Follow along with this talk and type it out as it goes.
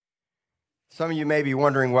Some of you may be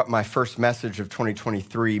wondering what my first message of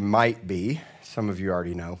 2023 might be. Some of you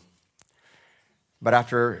already know. But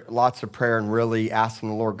after lots of prayer and really asking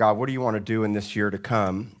the Lord, God, what do you want to do in this year to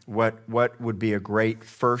come? What would be a great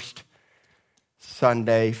first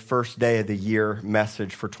Sunday, first day of the year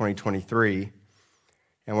message for 2023?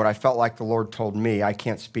 And what I felt like the Lord told me, I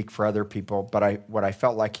can't speak for other people, but what I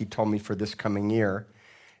felt like he told me for this coming year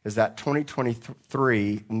is that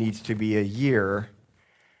 2023 needs to be a year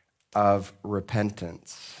of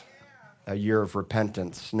repentance, a year of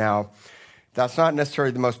repentance. Now, that's not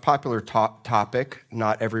necessarily the most popular topic.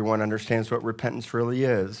 Not everyone understands what repentance really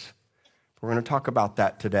is. We're going to talk about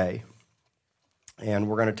that today. And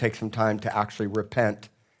we're going to take some time to actually repent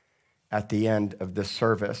at the end of this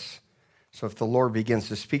service. So if the Lord begins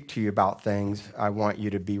to speak to you about things, I want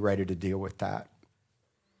you to be ready to deal with that.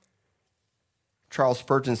 Charles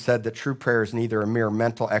Spurgeon said that true prayer is neither a mere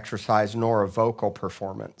mental exercise nor a vocal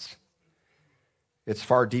performance. It's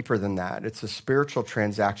far deeper than that. It's a spiritual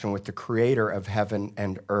transaction with the creator of heaven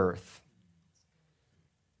and earth.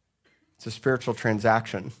 It's a spiritual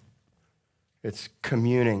transaction. It's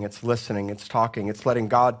communing, it's listening, it's talking, it's letting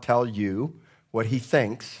God tell you what he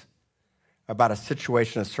thinks about a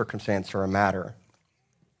situation, a circumstance, or a matter.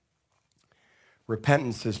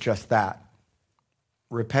 Repentance is just that.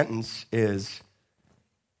 Repentance is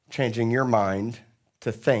changing your mind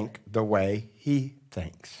to think the way he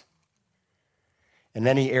thinks. In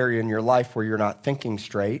any area in your life where you're not thinking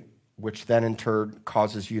straight, which then in turn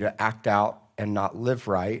causes you to act out and not live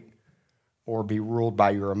right or be ruled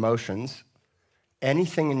by your emotions,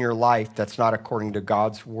 anything in your life that's not according to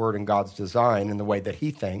God's word and God's design in the way that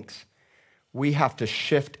he thinks, we have to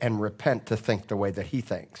shift and repent to think the way that he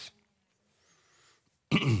thinks.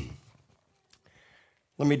 Let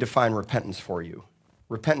me define repentance for you.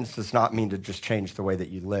 Repentance does not mean to just change the way that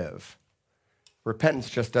you live. Repentance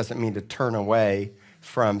just doesn't mean to turn away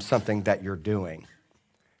from something that you're doing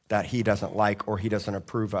that he doesn't like or he doesn't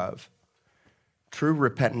approve of. True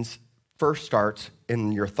repentance first starts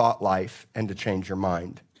in your thought life and to change your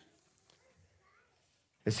mind.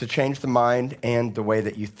 It's to change the mind and the way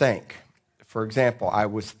that you think. For example, I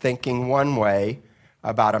was thinking one way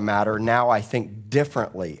about a matter. Now I think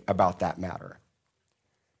differently about that matter.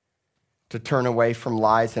 To turn away from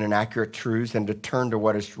lies and inaccurate truths and to turn to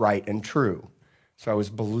what is right and true. So I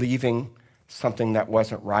was believing something that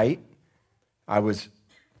wasn't right. I was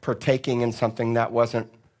partaking in something that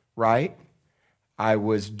wasn't right. I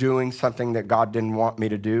was doing something that God didn't want me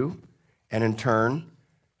to do. And in turn,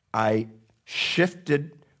 I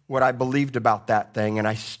shifted what I believed about that thing and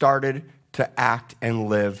I started to act and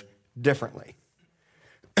live differently.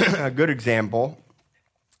 A good example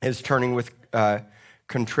is turning with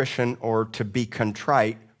contrition or to be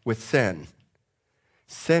contrite with sin.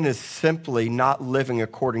 Sin is simply not living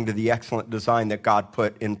according to the excellent design that God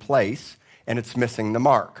put in place, and it's missing the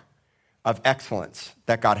mark of excellence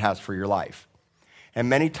that God has for your life. And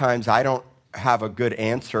many times I don't have a good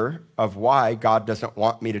answer of why God doesn't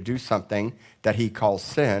want me to do something that he calls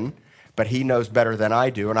sin, but he knows better than I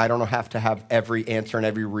do, and I don't have to have every answer and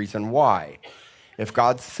every reason why. If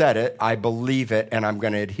God said it, I believe it, and I'm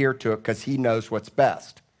going to adhere to it because he knows what's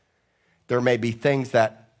best. There may be things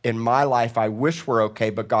that in my life I wish were okay,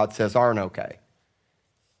 but God says aren't okay.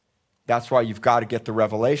 That's why you've got to get the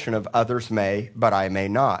revelation of others may, but I may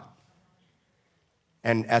not.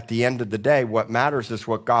 And at the end of the day, what matters is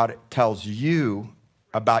what God tells you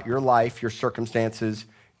about your life, your circumstances,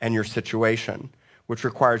 and your situation, which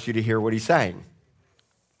requires you to hear what he's saying.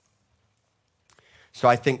 So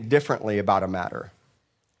I think differently about a matter.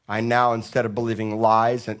 I now, instead of believing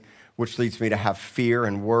lies, which leads me to have fear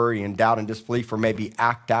and worry and doubt and disbelief, or maybe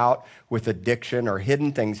act out with addiction or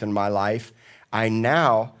hidden things in my life, I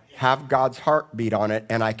now have God's heartbeat on it,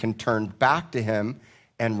 and I can turn back to him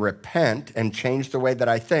and repent and change the way that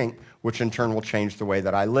I think, which in turn will change the way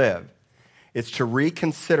that I live. It's to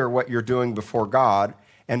reconsider what you're doing before God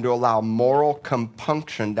and to allow moral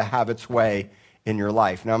compunction to have its way in your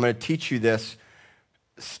life. Now, I'm going to teach you this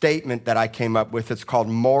statement that I came up with. It's called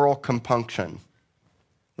moral compunction.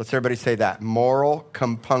 Let's everybody say that, moral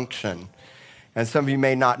compunction. And some of you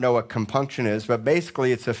may not know what compunction is, but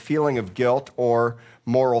basically it's a feeling of guilt or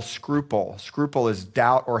moral scruple. Scruple is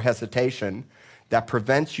doubt or hesitation that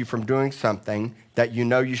prevents you from doing something that you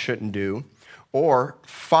know you shouldn't do, or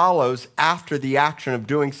follows after the action of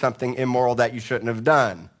doing something immoral that you shouldn't have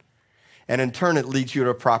done. And in turn, it leads you to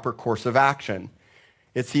a proper course of action.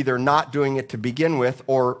 It's either not doing it to begin with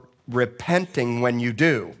or repenting when you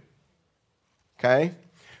do. Okay?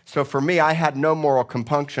 So for me, I had no moral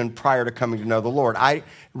compunction prior to coming to know the Lord. I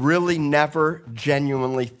really never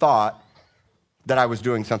genuinely thought that I was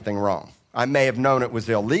doing something wrong. I may have known it was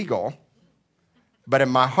illegal, but in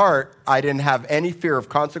my heart, I didn't have any fear of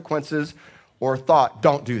consequences or thought,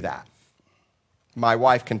 don't do that. My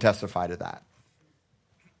wife can testify to that.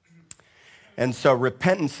 And so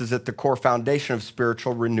repentance is at the core foundation of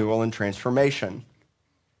spiritual renewal and transformation.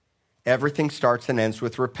 Everything starts and ends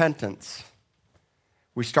with repentance.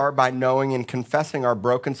 We start by knowing and confessing our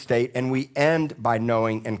broken state, and we end by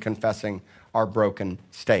knowing and confessing our broken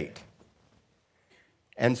state.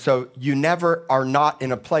 And so you never are not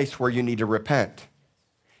in a place where you need to repent.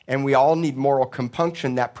 And we all need moral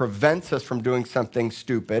compunction that prevents us from doing something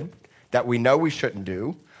stupid that we know we shouldn't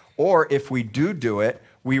do. Or if we do it,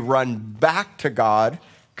 we run back to God,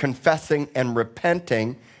 confessing and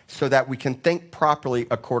repenting so that we can think properly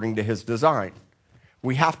according to his design.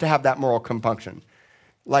 We have to have that moral compunction.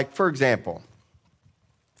 Like, for example,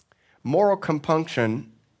 moral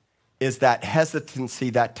compunction is that hesitancy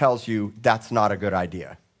that tells you that's not a good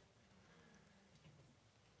idea.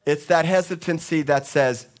 It's that hesitancy that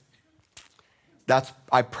says,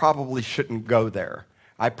 I probably shouldn't go there.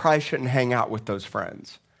 I probably shouldn't hang out with those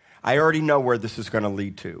friends. I already know where this is going to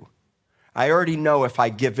lead to. I already know if I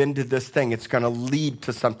give into this thing, it's going to lead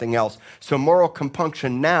to something else. So moral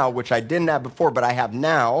compunction now, which I didn't have before, but I have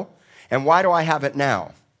now. And why do I have it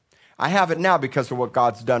now? I have it now because of what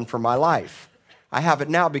God's done for my life. I have it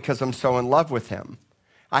now because I'm so in love with him.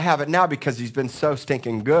 I have it now because he's been so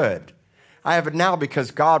stinking good. I have it now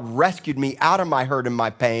because God rescued me out of my hurt and my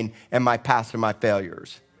pain and my past and my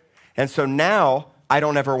failures. And so now I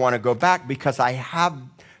don't ever want to go back because I have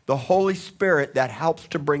the Holy Spirit that helps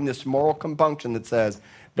to bring this moral compunction that says,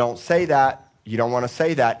 don't say that, you don't want to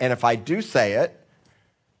say that. And if I do say it,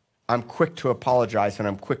 I'm quick to apologize and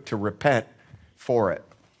I'm quick to repent for it.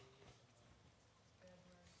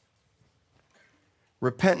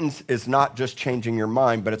 Repentance is not just changing your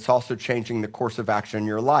mind, but it's also changing the course of action in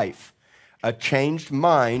your life. A changed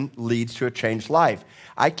mind leads to a changed life.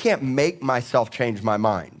 I can't make myself change my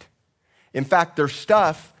mind. In fact, there's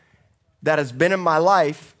stuff that has been in my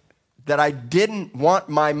life that I didn't want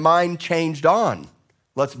my mind changed on,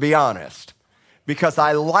 let's be honest, because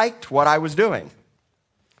I liked what I was doing.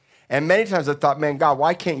 And many times I thought, man, God,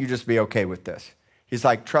 why can't you just be okay with this? He's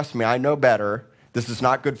like, trust me, I know better. This is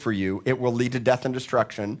not good for you. It will lead to death and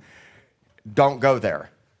destruction. Don't go there.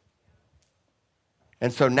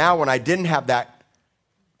 And so now when I didn't have that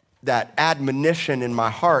admonition in my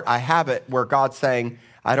heart, I have it where God's saying,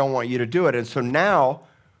 I don't want you to do it. And so now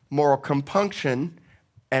moral compunction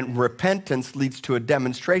and repentance leads to a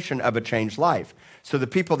demonstration of a changed life. So the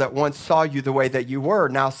people that once saw you the way that you were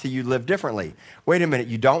now see you live differently. Wait a minute,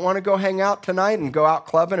 you don't want to go hang out tonight and go out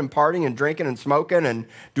clubbing and partying and drinking and smoking and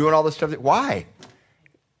doing all this stuff? Why?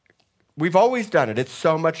 We've always done it. It's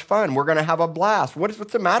so much fun. We're going to have a blast. What's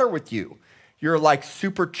the matter with you? You're like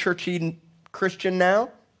super churchy Christian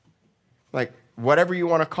now? Like, whatever you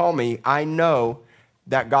want to call me, I know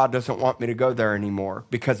that God doesn't want me to go there anymore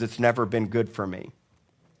because it's never been good for me.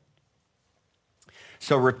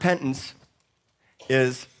 So repentance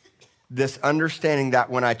is this understanding that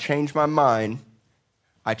when I change my mind,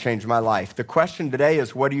 I change my life. The question today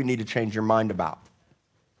is, what do you need to change your mind about?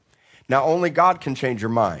 Now, only God can change your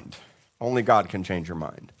mind. Only God can change your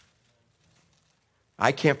mind.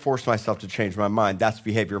 I can't force myself to change my mind. That's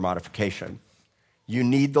behavior modification. You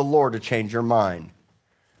need the Lord to change your mind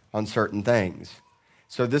on certain things.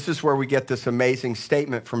 So this is where we get this amazing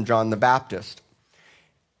statement from John the Baptist.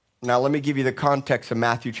 Now, let me give you the context of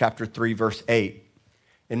Matthew chapter 3, verse 8.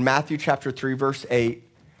 In Matthew chapter 3, verse 8,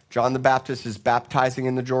 John the Baptist is baptizing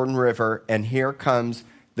in the Jordan River, and here comes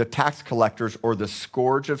the tax collectors, or the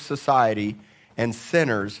scourge of society, and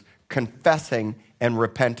sinners confessing and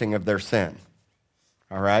repenting of their sin.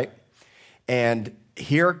 All right? And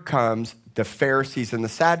here comes the Pharisees and the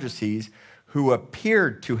Sadducees who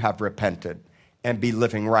appeared to have repented and be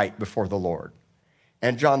living right before the Lord.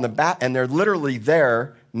 And and they're literally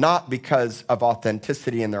there not because of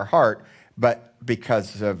authenticity in their heart, but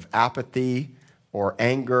because of apathy or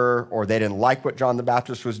anger, or they didn't like what John the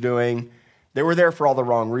Baptist was doing. They were there for all the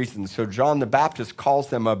wrong reasons. So John the Baptist calls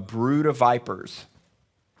them a brood of vipers,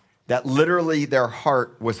 that literally their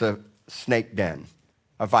heart was a snake den,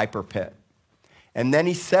 a viper pit. And then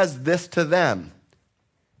he says this to them: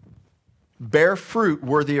 bear fruit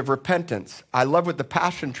worthy of repentance. I love what the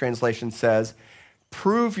Passion Translation says: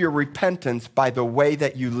 prove your repentance by the way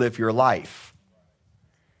that you live your life.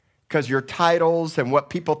 Because your titles and what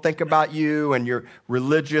people think about you and your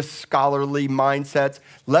religious, scholarly mindsets,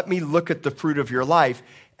 let me look at the fruit of your life.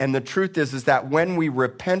 And the truth is that when we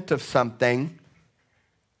repent of something,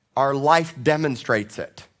 our life demonstrates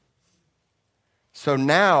it. So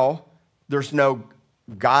now There's no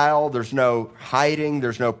guile. There's no hiding.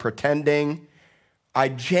 There's no pretending. I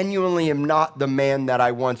genuinely am not the man that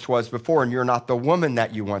I once was before, and you're not the woman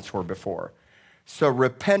that you once were before. So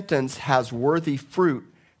repentance has worthy fruit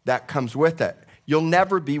that comes with it. You'll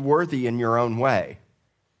never be worthy in your own way.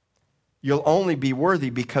 You'll only be worthy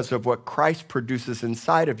because of what Christ produces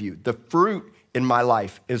inside of you. The fruit in my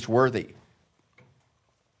life is worthy.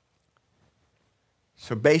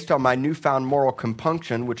 So based on my newfound moral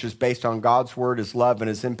compunction, which is based on God's word, his love, and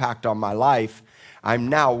his impact on my life, I'm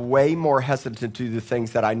now way more hesitant to do the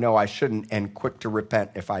things that I know I shouldn't and quick to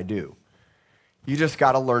repent if I do. You just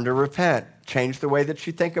got to learn to repent. Change the way that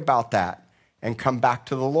you think about that and come back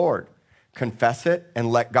to the Lord. Confess it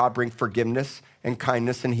and let God bring forgiveness and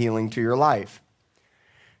kindness and healing to your life.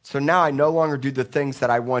 So now I no longer do the things that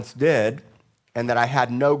I once did and that I had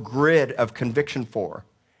no grid of conviction for.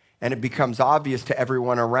 And it becomes obvious to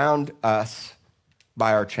everyone around us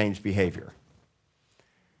by our changed behavior.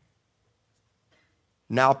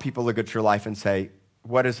 Now people look at your life and say,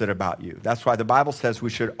 what is it about you? That's why the Bible says we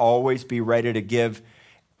should always be ready to give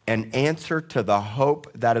an answer to the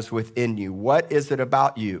hope that is within you. What is it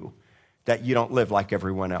about you that you don't live like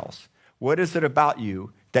everyone else? What is it about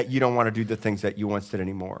you that you don't want to do the things that you once did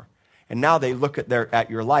anymore? And now they look at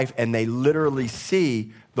your life and they literally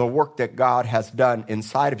see the work that God has done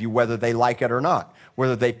inside of you, whether they like it or not,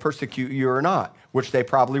 whether they persecute you or not, which they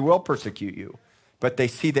probably will persecute you. But they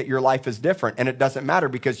see that your life is different, and it doesn't matter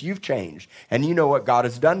because you've changed, and you know what God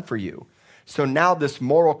has done for you. So now this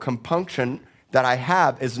moral compunction that I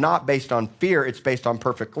have is not based on fear, it's based on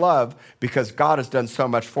perfect love because God has done so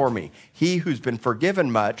much for me. He who's been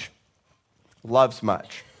forgiven much loves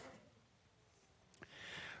much.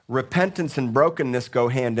 Repentance and brokenness go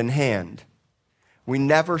hand in hand. We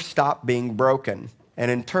never stop being broken.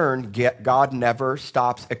 And in turn, God never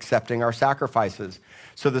stops accepting our sacrifices.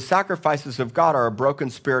 So the sacrifices of God are a broken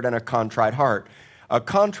spirit and a contrite heart. A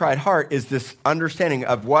contrite heart is this understanding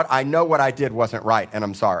of what I know what I did wasn't right, and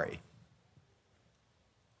I'm sorry.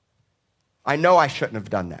 I know I shouldn't have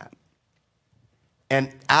done that.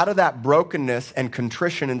 And out of that brokenness and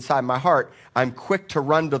contrition inside my heart, I'm quick to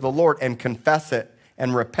run to the Lord and confess it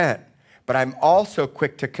and repent. But I'm also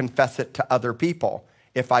quick to confess it to other people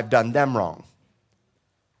if I've done them wrong.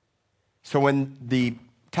 So when the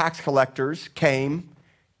tax collectors came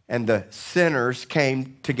and the sinners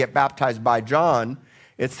came to get baptized by John,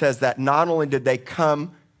 it says that not only did they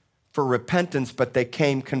come for repentance, but they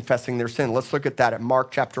came confessing their sin. Let's look at that at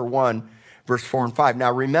Mark chapter 1, verse 4 and 5.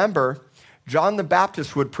 Now remember, John the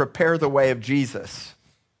Baptist would prepare the way of Jesus.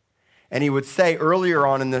 And he would say earlier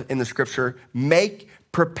on in the scripture,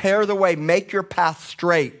 prepare the way, make your path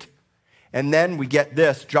straight. And then we get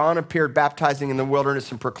this, John appeared baptizing in the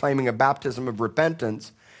wilderness and proclaiming a baptism of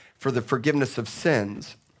repentance for the forgiveness of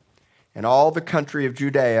sins. And all the country of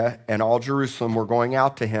Judea and all Jerusalem were going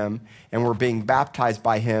out to him and were being baptized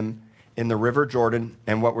by him in the river Jordan.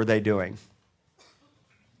 And what were they doing?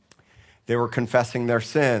 They were confessing their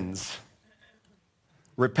sins.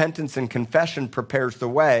 Repentance and confession prepares the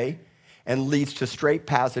way and leads to straight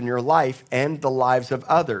paths in your life and the lives of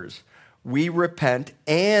others. We repent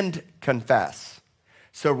and confess.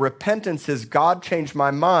 So repentance is God changed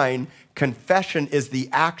my mind. Confession is the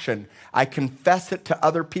action. I confess it to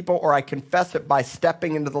other people, or I confess it by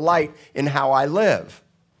stepping into the light in how I live.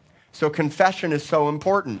 So confession is so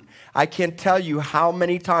important. I can't tell you how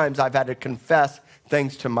many times I've had to confess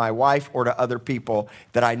things to my wife or to other people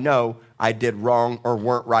that I know I did wrong or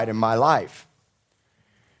weren't right in my life.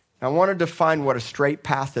 I want to define what a straight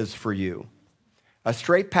path is for you. A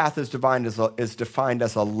straight path is defined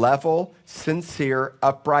as a level, sincere,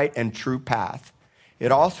 upright, and true path.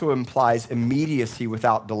 It also implies immediacy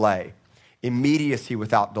without delay. Immediacy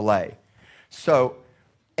without delay. So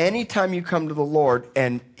anytime you come to the Lord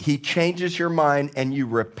and he changes your mind and you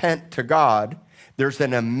repent to God, there's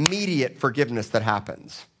an immediate forgiveness that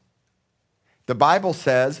happens. The Bible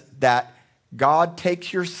says that God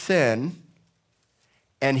takes your sin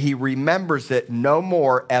and he remembers it no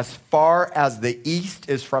more. As far as the east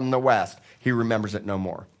is from the west, he remembers it no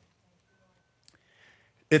more.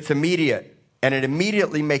 It's immediate, and it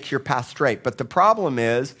immediately makes your path straight. But the problem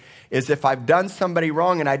is if I've done somebody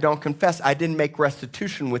wrong and I don't confess, I didn't make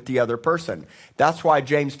restitution with the other person. That's why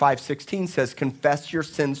James 5:16 says, confess your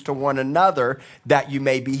sins to one another that you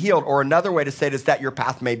may be healed. Or another way to say it is that your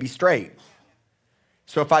path may be straight.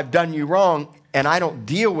 So if I've done you wrong and I don't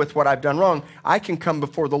deal with what I've done wrong, I can come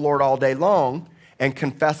before the Lord all day long and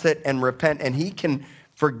confess it and repent, and he can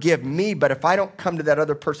forgive me. But if I don't come to that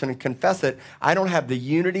other person and confess it, I don't have the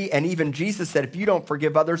unity. And even Jesus said, if you don't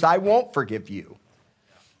forgive others, I won't forgive you.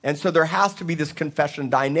 And so there has to be this confession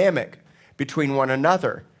dynamic. between one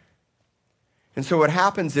another. And so what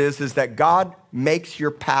happens is that God makes your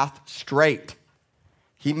path straight.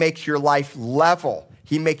 He makes your life level.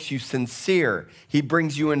 He makes you sincere. He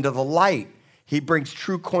brings you into the light. He brings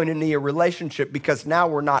true koinonia relationship because now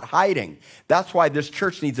we're not hiding. That's why this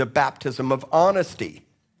church needs a baptism of honesty.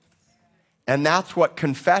 And that's what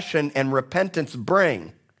confession and repentance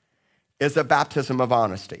bring, is a baptism of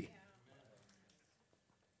honesty.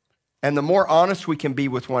 And the more honest we can be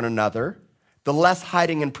with one another, the less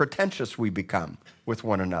hiding and pretentious we become with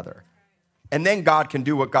one another. And then God can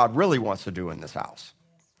do what God really wants to do in this house.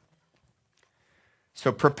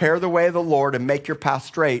 So prepare the way of the Lord and make your path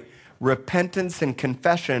straight. Repentance and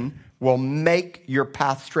confession will make your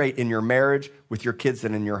path straight in your marriage, with your kids,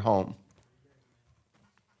 and in your home.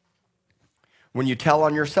 When you tell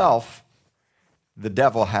on yourself, the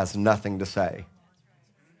devil has nothing to say.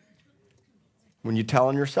 When you tell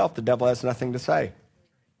on yourself, the devil has nothing to say.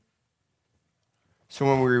 So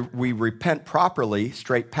when we repent properly,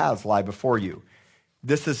 straight paths lie before you.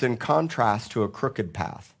 This is in contrast to a crooked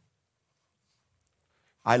path.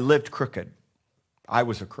 I lived crooked. I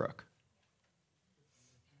was a crook.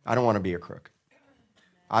 I don't want to be a crook.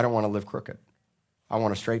 I don't want to live crooked. I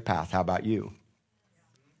want a straight path. How about you?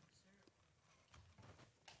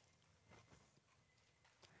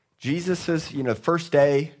 Jesus' first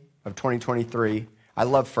day of 2023, I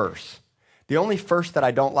love firsts. The only first that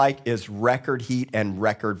I don't like is record heat and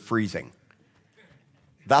record freezing.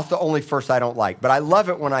 That's the only first I don't like. But I love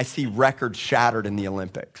it when I see records shattered in the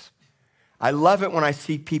Olympics. I love it when I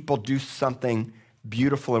see people do something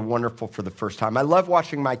beautiful and wonderful for the first time. I love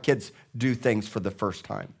watching my kids do things for the first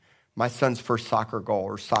time. My son's first soccer goal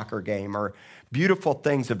or soccer game, or beautiful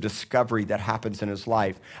things of discovery that happens in his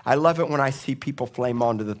life. I love it when I see people flame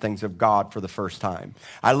onto the things of God for the first time.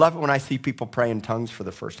 I love it when I see people pray in tongues for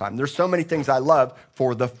the first time. There's so many things I love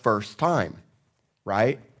for the first time,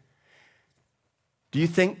 right? Do you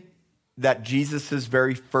think that Jesus'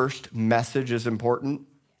 very first message is important?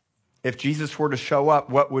 If Jesus were to show up,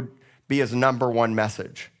 what would be his number one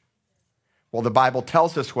message? Well, the Bible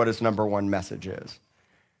tells us what his number one message is.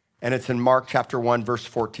 And it's in Mark chapter 1, verse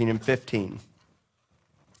 14 and 15.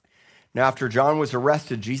 Now, after John was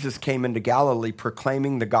arrested, Jesus came into Galilee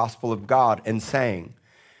proclaiming the gospel of God and saying,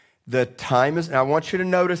 the time is, and I want you to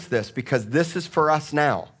notice this because this is for us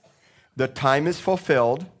now. The time is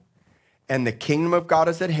fulfilled and the kingdom of God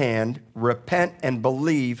is at hand. Repent and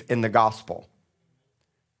believe in the gospel.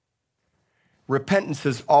 Repentance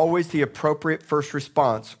is always the appropriate first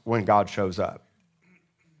response when God shows up.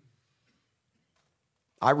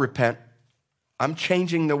 I repent. I'm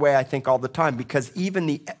changing the way I think all the time because even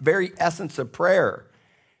the very essence of prayer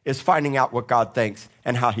is finding out what God thinks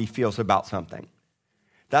and how he feels about something.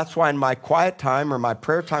 That's why in my quiet time or my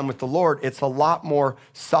prayer time with the Lord, it's a lot more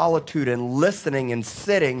solitude and listening and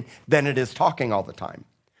sitting than it is talking all the time.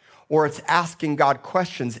 Or it's asking God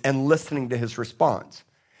questions and listening to his response.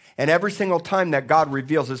 And every single time that God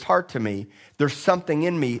reveals his heart to me, there's something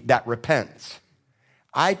in me that repents.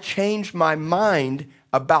 I change my mind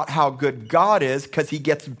about how good God is because he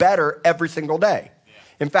gets better every single day.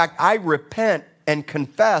 In fact, I repent and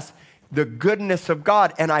confess the goodness of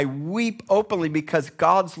God, and I weep openly because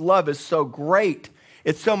God's love is so great.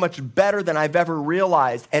 It's so much better than I've ever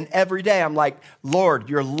realized. And every day I'm like, Lord,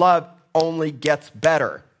 your love only gets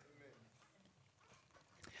better.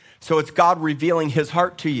 So it's God revealing his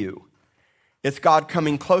heart to you. It's God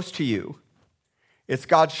coming close to you. It's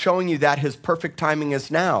God showing you that his perfect timing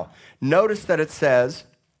is now. Notice that it says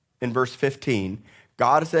in verse 15,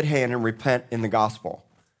 God is at hand and repent in the gospel.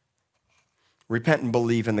 Repent and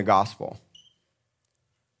believe in the gospel.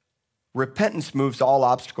 Repentance moves all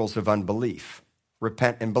obstacles of unbelief.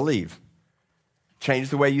 Repent and believe. Change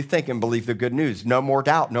the way you think and believe the good news. No more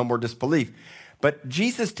doubt, no more disbelief. But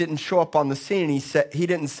Jesus didn't show up on the scene and he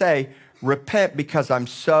didn't say, repent because I'm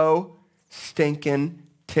so stinking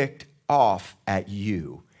ticked off at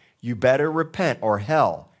you. You better repent or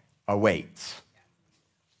hell awaits.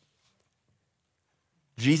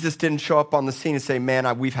 Jesus didn't show up on the scene and say,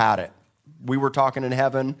 man, we've had it. We were talking in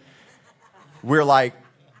heaven. We're like,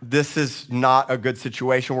 this is not a good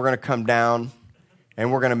situation. We're going to come down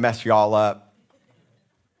and we're going to mess y'all up.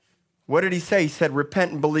 What did he say? He said,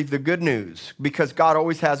 repent and believe the good news because God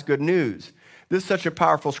always has good news. This is such a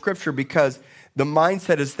powerful scripture because the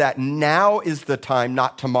mindset is that now is the time,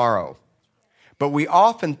 not tomorrow. But we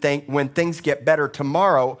often think when things get better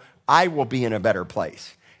tomorrow, I will be in a better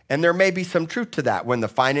place. And there may be some truth to that when the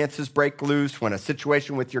finances break loose, when a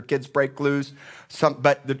situation with your kids break loose.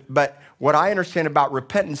 But what I understand about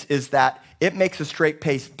repentance is that it makes a straight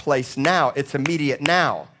place now. It's immediate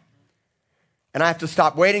now. And I have to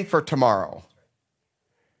stop waiting for tomorrow.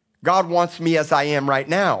 God wants me as I am right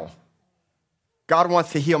now. God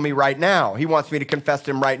wants to heal me right now. He wants me to confess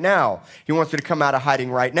to him right now. He wants me to come out of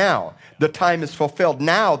hiding right now. The time is fulfilled.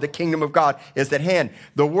 Now the kingdom of God is at hand.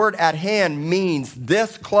 The word at hand means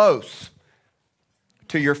this close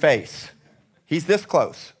to your face. He's this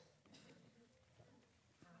close.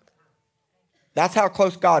 That's how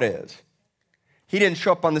close God is. He didn't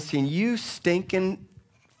show up on the scene. You stinking,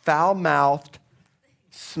 foul-mouthed,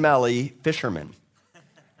 smelly fisherman.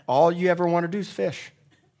 All you ever want to do is fish.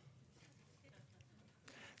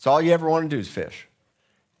 It's all you ever want to do is fish.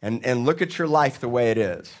 And look at your life the way it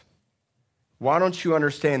is. Why don't you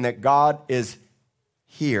understand that God is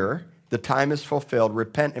here, the time is fulfilled,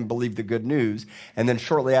 repent and believe the good news, and then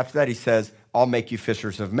shortly after that he says, I'll make you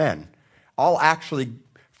fishers of men. I'll actually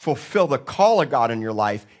fulfill the call of God in your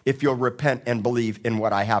life if you'll repent and believe in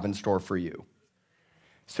what I have in store for you.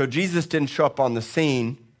 So Jesus didn't show up on the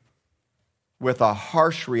scene with a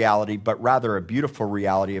harsh reality, but rather a beautiful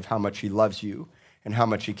reality of how much he loves you and how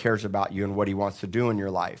much he cares about you and what he wants to do in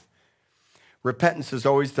your life. Repentance is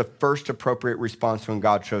always the first appropriate response when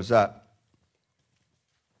God shows up.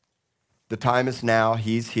 The time is now.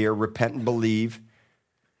 He's here. Repent and believe,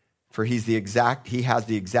 for he has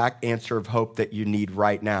the exact answer of hope that you need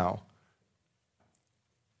right now.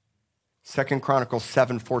 2 Chronicles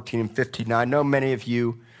 7:14 and 15. Now, I know many of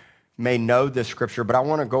you may know this scripture, but I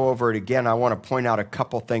want to go over it again. I want to point out a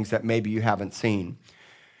couple things that maybe you haven't seen.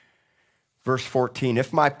 Verse 14,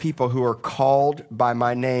 if my people who are called by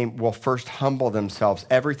my name will first humble themselves,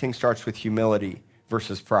 everything starts with humility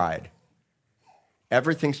versus pride.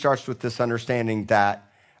 Everything starts with this understanding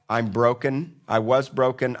that I'm broken, I was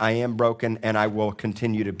broken, I am broken, and I will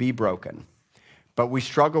continue to be broken. But we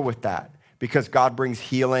struggle with that because God brings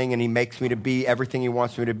healing and he makes me to be everything he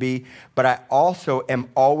wants me to be. But I also am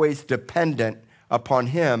always dependent upon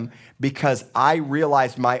him because I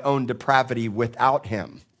realize my own depravity without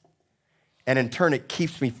him. And in turn, it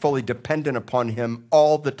keeps me fully dependent upon him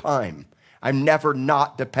all the time. I'm never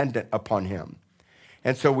not dependent upon him.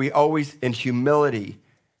 And so we always, in humility,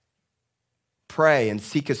 pray and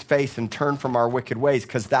seek his face and turn from our wicked ways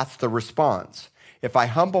because that's the response. If I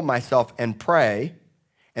humble myself and pray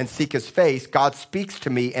and seek his face, God speaks to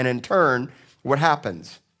me, and in turn, what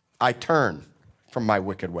happens? I turn from my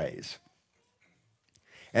wicked ways.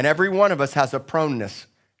 And every one of us has a proneness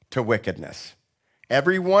to wickedness.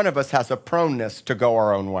 Every one of us has a proneness to go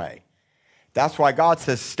our own way. That's why God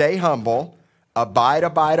says, stay humble, abide,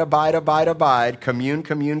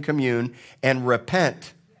 commune, and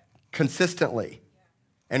repent consistently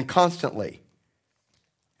and constantly.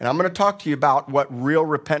 And I'm going to talk to you about what real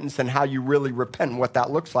repentance and how you really repent and what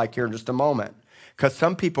that looks like here in just a moment. Because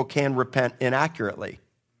some people can repent inaccurately.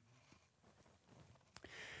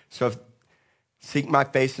 So seek my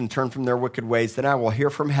face and turn from their wicked ways, then I will hear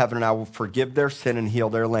from heaven and I will forgive their sin and heal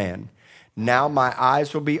their land. Now my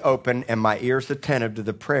eyes will be open and my ears attentive to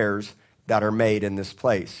the prayers that are made in this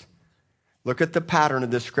place. Look at the pattern of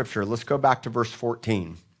this scripture. Let's go back to verse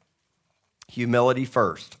 14. Humility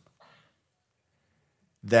first.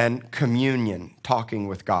 Then communion, talking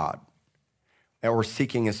with God, or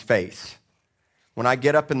seeking his face. When I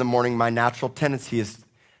get up in the morning, my natural tendency is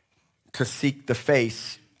to seek the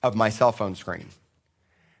face of my cell phone screen.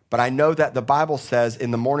 But I know that the Bible says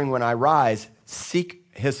in the morning when I rise, seek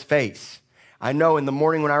his face. I know in the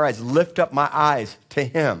morning when I rise, lift up my eyes to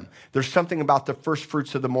him. There's something about the first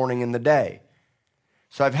fruits of the morning in the day.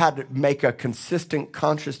 So I've had to make a consistent,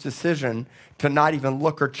 conscious decision to not even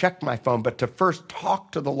look or check my phone, but to first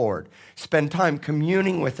talk to the Lord, spend time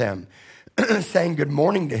communing with him, saying good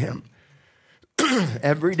morning to him.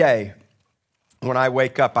 Every day when I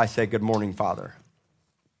wake up, I say, good morning, Father.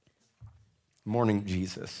 Morning,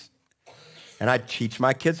 Jesus. And I teach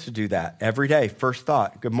my kids to do that every day. First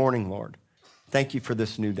thought, good morning, Lord. Thank you for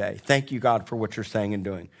this new day. Thank you, God, for what you're saying and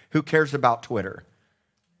doing. Who cares about Twitter?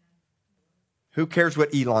 Who cares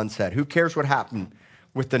what Elon said? Who cares what happened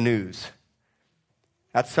with the news?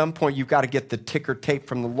 At some point, you've got to get the ticker tape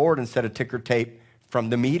from the Lord instead of ticker tape from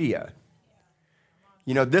the media.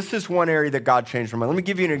 You know, this is one area that God changed my mind. Let me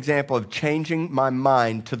give you an example of changing my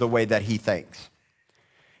mind to the way that he thinks.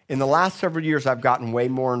 In the last several years, I've gotten way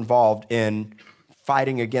more involved in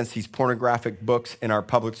fighting against these pornographic books in our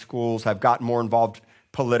public schools. I've gotten more involved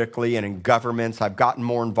politically and in governments. I've gotten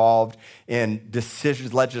more involved in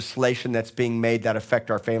decisions, legislation that's being made that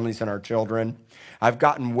affect our families and our children. I've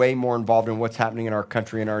gotten way more involved in what's happening in our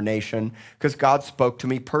country and our nation because God spoke to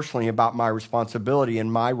me personally about my responsibility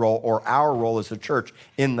and my role or our role as a church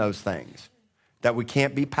in those things, that we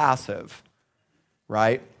can't be passive,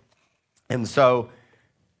 right? And so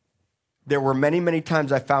there were many, many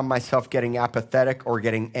times I found myself getting apathetic or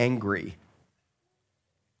getting angry.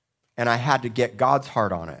 And I had to get God's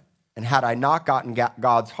heart on it. And had I not gotten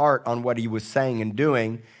God's heart on what he was saying and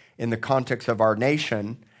doing in the context of our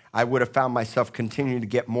nation, I would have found myself continuing to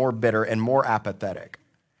get more bitter and more apathetic.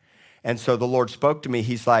 And so the Lord spoke to me.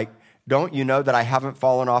 He's like, don't you know that I haven't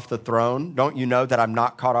fallen off the throne? Don't you know that I'm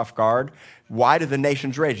not caught off guard? Why do the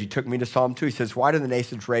nations rage? He took me to Psalm 2. He says, why do the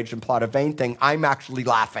nations rage and plot a vain thing? I'm actually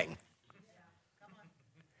laughing.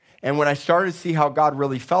 And when I started to see how God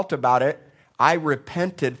really felt about it, I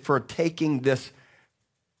repented for taking this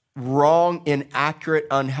wrong, inaccurate,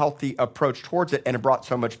 unhealthy approach towards it, and it brought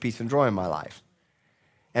so much peace and joy in my life.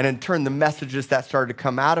 And in turn, the messages that started to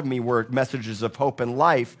come out of me were messages of hope and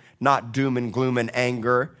life, not doom and gloom and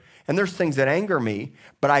anger. And there's things that anger me,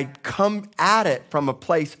 but I come at it from a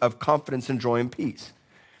place of confidence and joy and peace.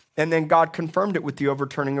 And then God confirmed it with the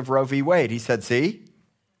overturning of Roe v. Wade. He said, see,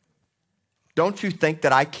 don't you think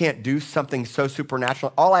that I can't do something so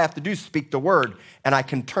supernatural? All I have to do is speak the word, and I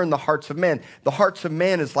can turn the hearts of men. The hearts of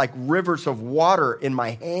man is like rivers of water in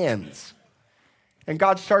my hands. And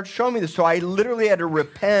God started showing me this. So I literally had to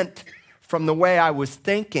repent from the way I was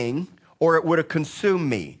thinking, or it would have consumed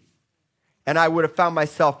me. And I would have found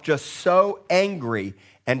myself just so angry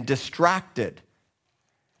and distracted.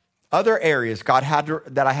 Other areas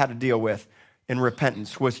that I had to deal with in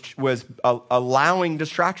repentance was allowing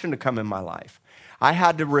distraction to come in my life. I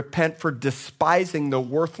had to repent for despising the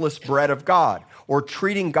worthless bread of God or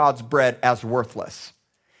treating God's bread as worthless.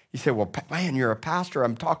 You say, well, man, you're a pastor.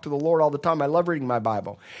 I'm talking to the Lord all the time. I love reading my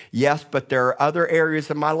Bible. Yes, but there are other areas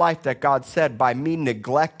of my life that God said by me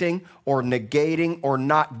neglecting or negating or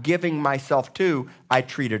not giving myself to, I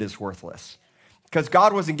treat it as worthless. Because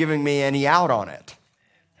God wasn't giving me any out on it.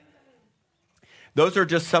 Those are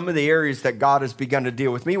just some of the areas that God has begun to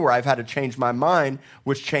deal with me where I've had to change my mind,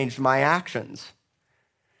 which changed my actions.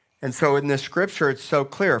 And so in this scripture, it's so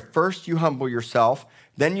clear. First, you humble yourself.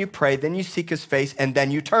 Then you pray, then you seek his face, and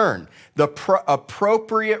then you turn. The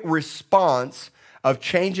appropriate response of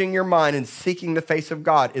changing your mind and seeking the face of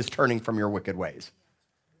God is turning from your wicked ways.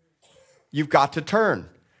 You've got to turn.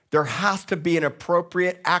 There has to be an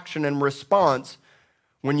appropriate action and response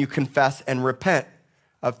when you confess and repent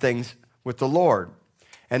of things with the Lord.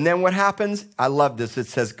 And then what happens? I love this. It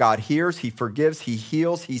says God hears, he forgives, he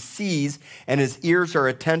heals, he sees, and his ears are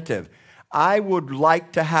attentive. I would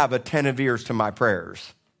like to have attentive ears to my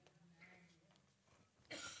prayers.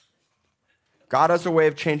 God has a way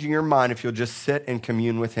of changing your mind if you'll just sit and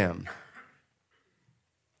commune with him.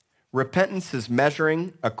 Repentance is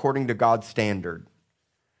measuring according to God's standard.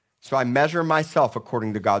 So I measure myself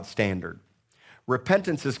according to God's standard.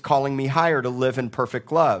 Repentance is calling me higher to live in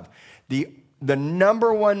perfect love. The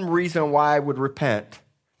number one reason why I would repent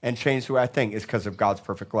and change the way I think is because of God's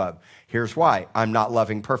perfect love. Here's why. I'm not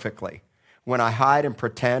loving perfectly. When I hide and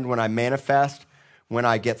pretend, when I manifest, when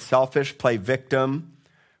I get selfish, play victim,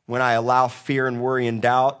 when I allow fear and worry and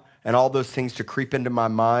doubt and all those things to creep into my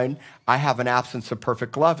mind, I have an absence of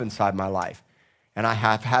perfect love inside my life. And I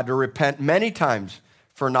have had to repent many times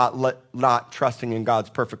for not trusting in God's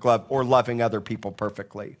perfect love or loving other people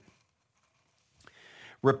perfectly.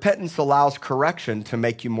 Repentance allows correction to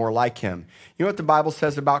make you more like him. You know what the Bible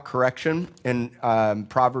says about correction in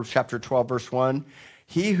Proverbs chapter 12, verse 1?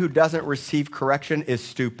 He who doesn't receive correction is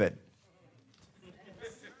stupid.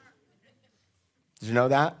 Did you know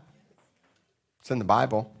that? It's in the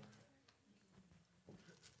Bible.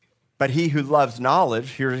 But he who loves knowledge,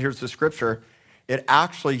 here's the scripture, it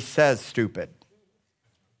actually says stupid.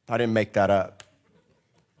 I didn't make that up.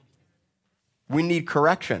 We need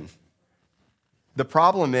correction. The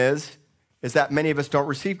problem is that many of us don't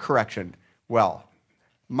receive correction well.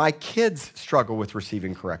 My kids struggle with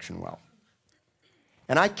receiving correction well.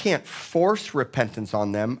 And I can't force repentance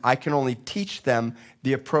on them. I can only teach them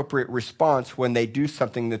the appropriate response when they do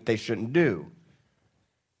something that they shouldn't do.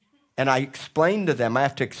 And I explain to them, I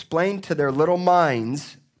have to explain to their little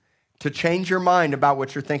minds to change your mind about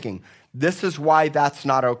what you're thinking. This is why that's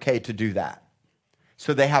not okay to do that.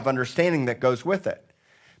 So they have understanding that goes with it.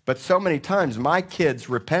 But so many times, my kids'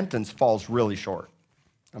 repentance falls really short.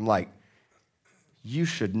 I'm like, you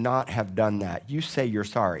should not have done that. You say you're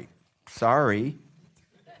sorry. Sorry.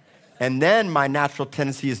 And then my natural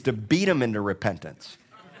tendency is to beat them into repentance.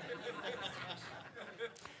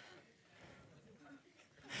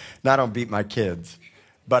 Now, I don't beat my kids.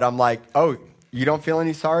 But I'm like, oh, you don't feel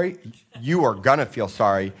any sorry? You are going to feel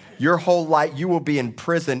sorry. Your whole life, you will be in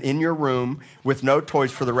prison in your room with no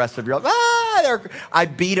toys for the rest of your life. I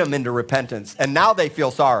beat them into repentance, and now they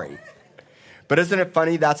feel sorry. But isn't it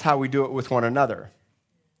funny? That's how we do it with one another.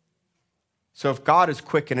 So if God is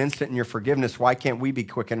quick and instant in your forgiveness, why can't we be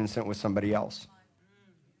quick and instant with somebody else?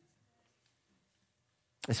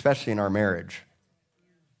 Especially in our marriage.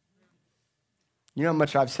 You know how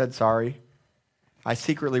much I've said sorry? I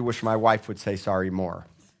secretly wish my wife would say sorry more.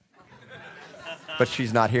 But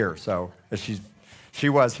she's not here, so she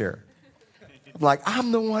was here. I'm like,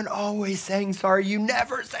 I'm the one always saying sorry. You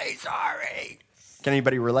never say sorry. Can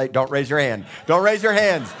anybody relate? Don't raise your hand. Don't raise your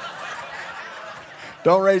hands.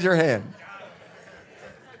 Don't raise your hand.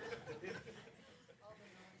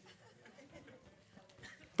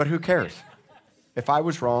 But who cares? If I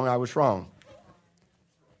was wrong, I was wrong.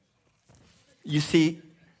 You see,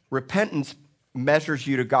 repentance measures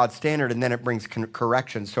you to God's standard, and then it brings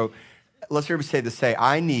correction. So let's hear me say this. Say,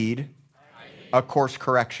 I need a course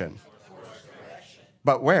correction.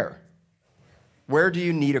 But where? Where do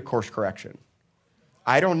you need a course correction?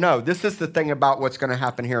 I don't know. This is the thing about what's going to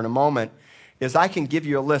happen here in a moment, is I can give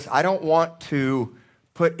you a list. I don't want to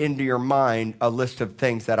put into your mind a list of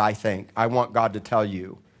things that I think. I want God to tell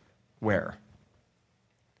you where.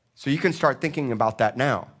 So you can start thinking about that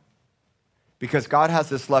now. Because God has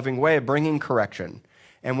this loving way of bringing correction.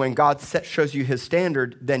 And when God shows you his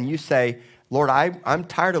standard, then you say, Lord, I'm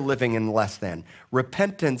tired of living in less than.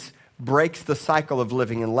 Repentance breaks the cycle of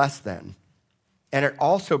living in less than. And it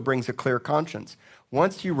also brings a clear conscience.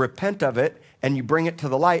 Once you repent of it and you bring it to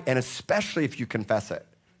the light, and especially if you confess it.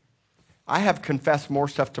 I have confessed more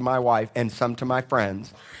stuff to my wife and some to my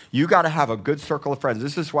friends. You got to have a good circle of friends.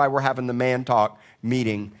 This is why we're having the Man Talk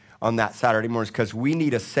meeting on that Saturday morning, because we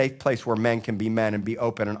need a safe place where men can be men and be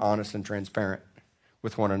open and honest and transparent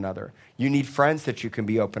with one another. You need friends that you can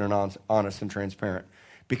be open and honest and transparent,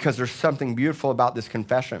 because there's something beautiful about this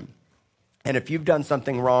confession. And if you've done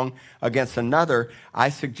something wrong against another, I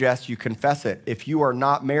suggest you confess it. If you are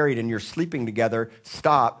not married and you're sleeping together,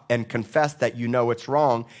 stop and confess that you know it's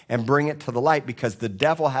wrong and bring it to the light, because the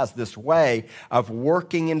devil has this way of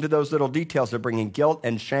working into those little details of bringing guilt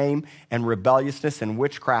and shame and rebelliousness and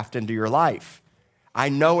witchcraft into your life. I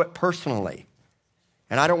know it personally.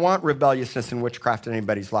 And I don't want rebelliousness and witchcraft in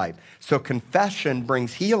anybody's life. So confession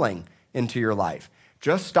brings healing into your life.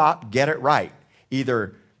 Just stop, get it right.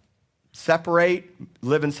 Either separate,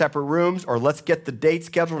 live in separate rooms, or let's get the date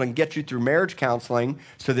scheduled and get you through marriage counseling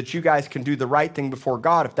so that you guys can do the right thing before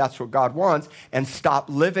God, if that's what God wants, and stop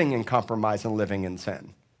living in compromise and living in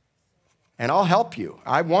sin. And I'll help you.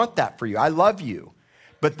 I want that for you. I love you.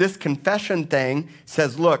 But this confession thing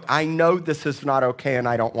says, look, I know this is not okay and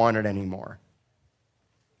I don't want it anymore.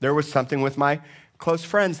 There was something with my close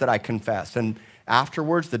friends that I confessed, and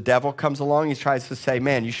afterwards the devil comes along, he tries to say,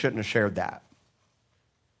 man, you shouldn't have shared that.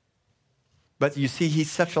 But you see,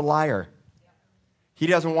 he's such a liar. He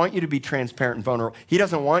doesn't want you to be transparent and vulnerable. He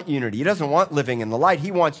doesn't want unity. He doesn't want living in the light.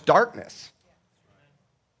 He wants darkness.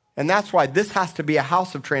 And that's why this has to be a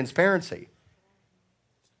house of transparency.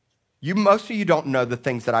 Most of you don't know the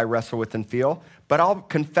things that I wrestle with and feel, but I'll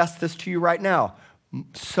confess this to you right now.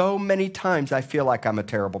 So many times I feel like I'm a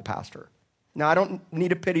terrible pastor. Now, I don't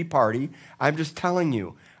need a pity party. I'm just telling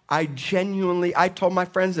you. I told my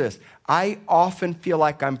friends this, I often feel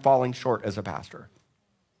like I'm falling short as a pastor.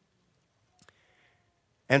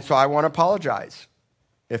 And so I want to apologize.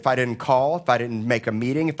 If I didn't call, if I didn't make a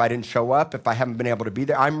meeting, if I didn't show up, if I haven't been able to be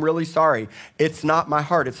there, I'm really sorry. It's not my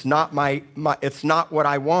heart. It's not it's not what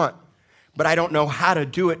I want. But I don't know how to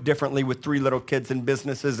do it differently with 3 little kids and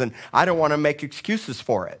businesses, and I don't want to make excuses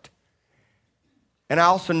for it. And I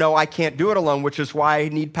also know I can't do it alone, which is why I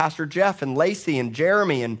need Pastor Jeff and Lacey and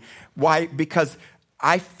Jeremy, and why, because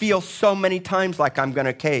I feel so many times like I'm going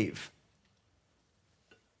to cave.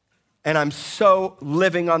 And I'm so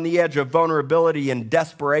living on the edge of vulnerability and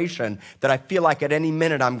desperation that I feel like at any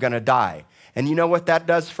minute I'm going to die. And you know what that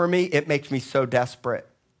does for me? It makes me so desperate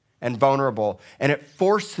and vulnerable, and it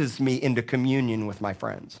forces me into communion with my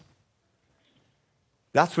friends.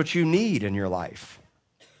 That's what you need in your life.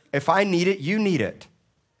 If I need it, you need it.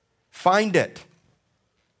 Find it.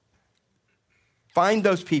 Find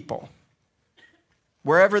those people.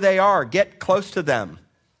 Wherever they are, get close to them.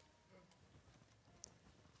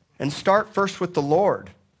 And start first with the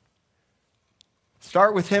Lord.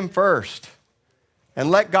 Start with him first.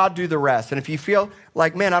 And let God do the rest. And if you feel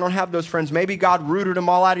like, man, I don't have those friends, maybe God rooted them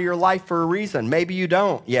all out of your life for a reason. Maybe you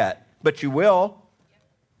don't yet, but you will.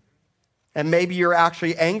 And maybe you're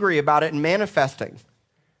actually angry about it and manifesting.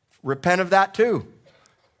 Repent of that too,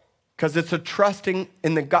 because it's a trusting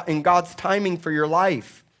in God's timing for your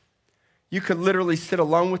life. You could literally sit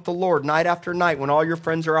alone with the Lord night after night when all your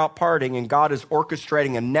friends are out partying and God is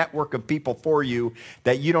orchestrating a network of people for you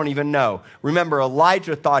that you don't even know. Remember,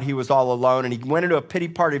 Elijah thought he was all alone and he went into a pity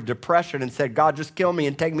party of depression and said, God, just kill me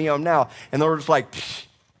and take me home now. And the Lord was like, psh.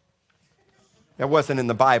 That wasn't in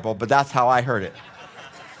the Bible, but that's how I heard it.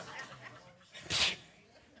 Psh. The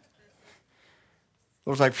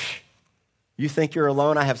Lord's like, psh. You think you're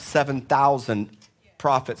alone? I have 7,000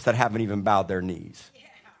 prophets that haven't even bowed their knees.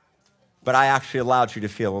 But I actually allowed you to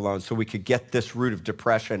feel alone so we could get this root of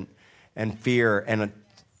depression and fear and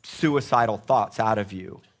suicidal thoughts out of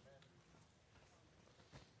you.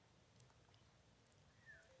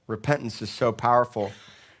 Repentance is so powerful.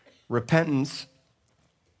 Repentance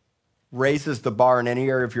raises the bar in any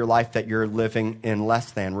area of your life that you're living in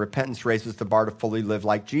less than. Repentance raises the bar to fully live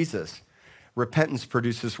like Jesus. Repentance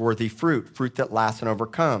produces worthy fruit, fruit that lasts and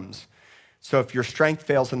overcomes. So if your strength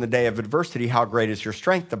fails in the day of adversity, how great is your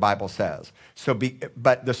strength, the Bible says.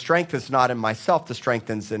 But the strength is not in myself, the strength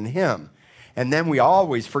is in him. And then we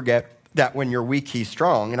always forget that when you're weak, he's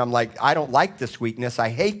strong. And I'm like, I don't like this weakness. I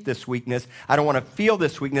hate this weakness. I don't want to feel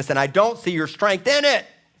this weakness. And I don't see your strength in it.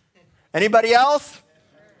 Anybody else?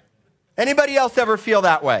 Anybody else ever feel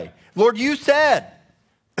that way? Lord, you said.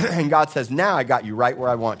 And God says, now I got you right where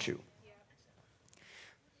I want you.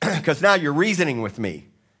 Because now you're reasoning with me.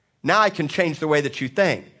 Now I can change the way that you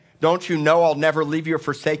think. Don't you know I'll never leave you or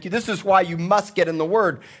forsake you? This is why you must get in the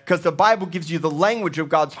Word, because the Bible gives you the language of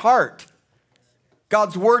God's heart.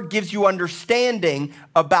 God's Word gives you understanding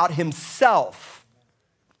about himself.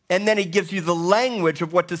 And then he gives you the language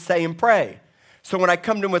of what to say and pray. So when I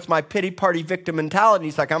come to him with my pity party victim mentality,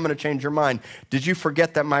 he's like, I'm going to change your mind. Did you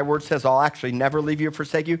forget that my word says I'll actually never leave you or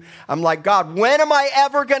forsake you? I'm like, God, when am I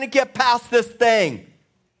ever going to get past this thing?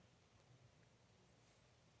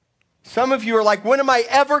 Some of you are like, when am I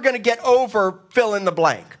ever going to get over fill in the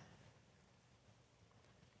blank?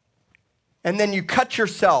 And then you cut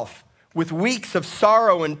yourself with weeks of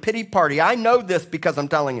sorrow and pity party. I know this because I'm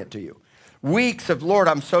telling it to you. Weeks of, Lord,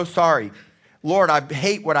 I'm so sorry. Lord, I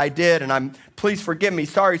hate what I did, and please forgive me.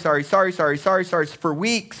 Sorry. For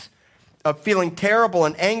weeks of feeling terrible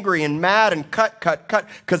and angry and mad and cut,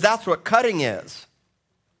 because that's what cutting is.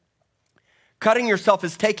 Cutting yourself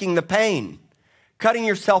is taking the pain. Cutting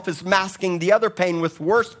yourself is masking the other pain with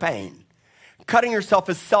worse pain. Cutting yourself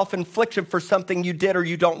is self-infliction for something you did or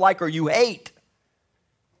you don't like or you hate.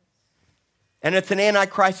 And it's an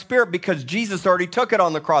antichrist spirit because Jesus already took it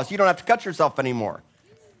on the cross. You don't have to cut yourself anymore.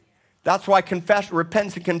 That's why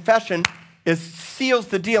repentance and confession seals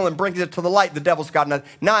the deal and brings it to the light. The devil's got nothing.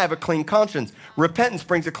 Now I have a clean conscience. Repentance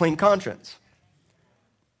brings a clean conscience.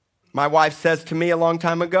 My wife says to me a long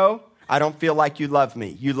time ago, I don't feel like you love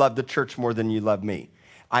me. You love the church more than you love me.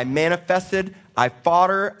 I manifested, I fought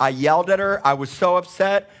her, I yelled at her, I was so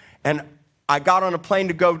upset, and I got on a plane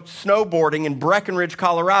to go snowboarding in Breckenridge,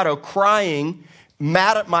 Colorado, crying,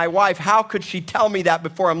 mad at my wife. How could she tell me that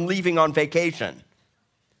before I'm leaving on vacation?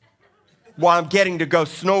 While I'm getting to go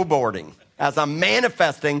snowboarding, as I'm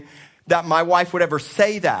manifesting that my wife would ever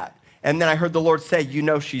say that. And then I heard the Lord say, you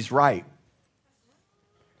know she's right.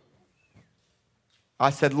 I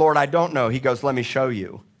said, Lord, I don't know. He goes, let me show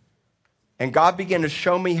you. And God began to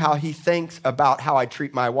show me how he thinks about how I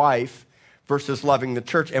treat my wife versus loving the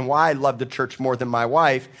church, and why I love the church more than my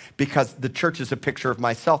wife, because the church is a picture of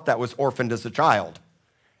myself that was orphaned as a child.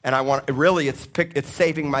 And it's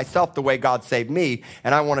saving myself the way God saved me,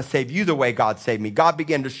 and I want to save you the way God saved me. God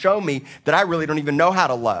began to show me that I really don't even know how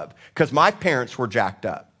to love, because my parents were jacked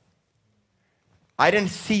up. I didn't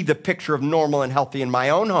see the picture of normal and healthy in my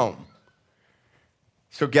own home.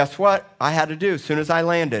 So guess what I had to do as soon as I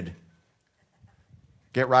landed?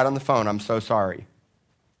 Get right on the phone. I'm so sorry.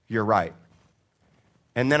 You're right.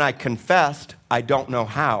 And then I confessed I don't know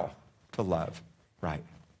how to love right.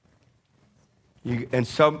 And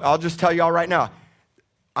so I'll just tell y'all right now,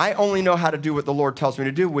 I only know how to do what the Lord tells me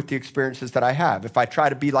to do with the experiences that I have. If I try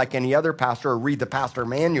to be like any other pastor or read the pastor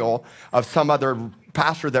manual of some other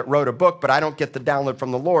pastor that wrote a book, but I don't get the download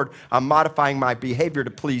from the Lord, I'm modifying my behavior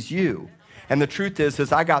to please you. And the truth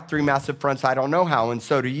is I got 3 massive fronts I don't know how, and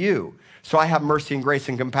so do you. So I have mercy and grace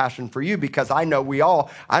and compassion for you because I know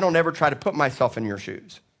I don't ever try to put myself in your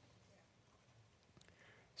shoes.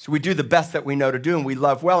 So we do the best that we know to do, and we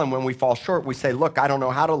love well, and when we fall short, we say, look, I don't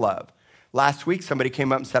know how to love. Last week, somebody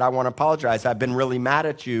came up and said, I want to apologize. I've been really mad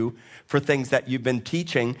at you for things that you've been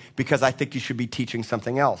teaching because I think you should be teaching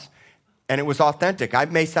something else. And it was authentic. I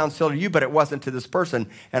may sound silly to you, but it wasn't to this person.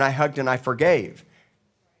 And I hugged and I forgave.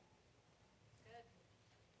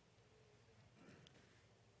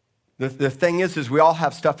 The thing is we all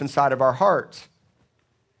have stuff inside of our hearts.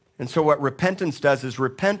 And so what repentance does is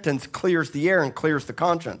repentance clears the air and clears the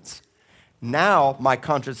conscience. Now my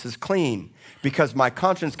conscience is clean because my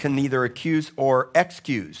conscience can neither accuse or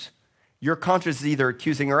excuse. Your conscience is either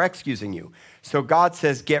accusing or excusing you. So God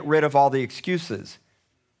says, get rid of all the excuses.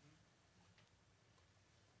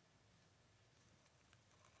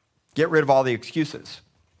 Get rid of all the excuses.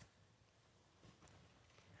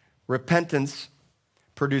 Repentance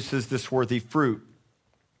produces this worthy fruit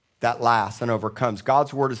that lasts and overcomes.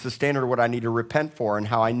 God's word is the standard of what I need to repent for and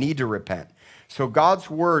how I need to repent. So God's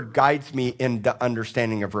word guides me in the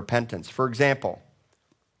understanding of repentance. For example,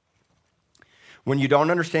 when you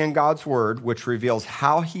don't understand God's word, which reveals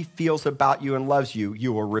how he feels about you and loves you,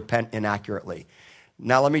 you will repent inaccurately.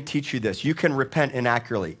 Now let me teach you this. You can repent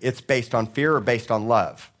inaccurately. It's based on fear or based on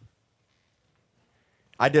love.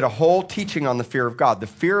 I did a whole teaching on the fear of God. The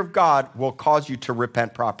fear of God will cause you to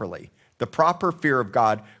repent properly. The proper fear of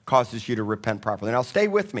God causes you to repent properly. Now stay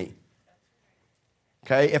with me.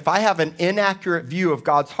 Okay, if I have an inaccurate view of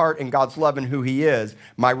God's heart and God's love and who he is,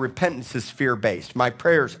 my repentance is fear-based. My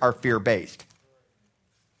prayers are fear-based.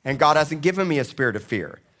 And God hasn't given me a spirit of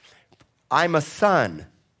fear. I'm a son.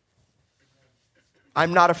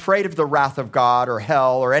 I'm not afraid of the wrath of God or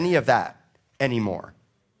hell or any of that anymore.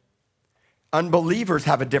 Unbelievers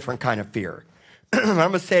have a different kind of fear. I'm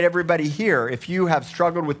going to say to everybody here, if you have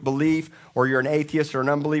struggled with belief or you're an atheist or an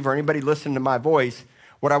unbeliever or anybody listening to my voice,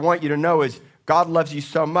 what I want you to know is God loves you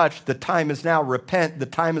so much. The time is now. Repent. The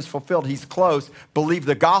time is fulfilled. He's close. Believe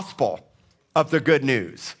the gospel of the good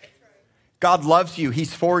news. God loves you.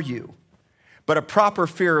 He's for you. But a proper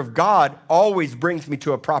fear of God always brings me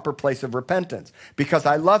to a proper place of repentance because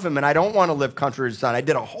I love him and I don't want to live contrary to his son. I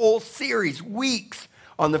did a whole series, weeks,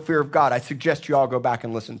 on the fear of God. I suggest you all go back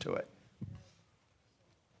and listen to it.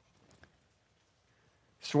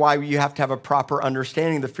 That's why you have to have a proper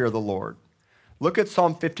understanding of the fear of the Lord. Look at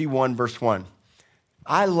Psalm 51, verse 1.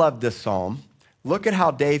 I love this psalm. Look at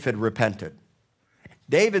how David repented.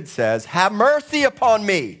 David says, have mercy upon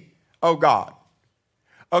me, O God.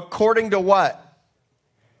 According to what?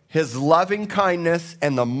 His loving kindness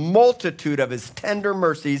and the multitude of his tender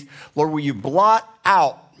mercies, Lord, will you blot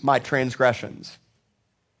out my transgressions?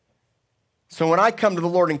 So when I come to the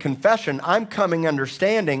Lord in confession, I'm coming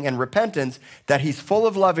understanding and repentance that he's full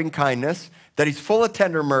of loving kindness, that he's full of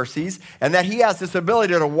tender mercies, and that he has this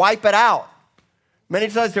ability to wipe it out. Many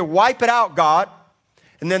times I say, wipe it out, God.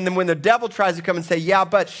 And then when the devil tries to come and say, yeah,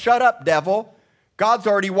 but shut up, devil. God's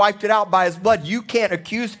already wiped it out by his blood. You can't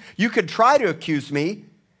accuse, you could try to accuse me.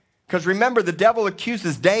 Because remember, the devil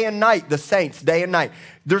accuses day and night, the saints, day and night.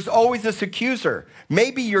 There's always this accuser.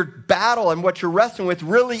 Maybe your battle and what you're wrestling with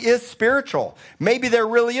really is spiritual. Maybe there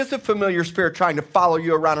really is a familiar spirit trying to follow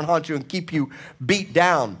you around and haunt you and keep you beat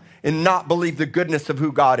down and not believe the goodness of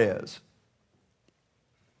who God is.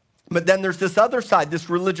 But then there's this other side, this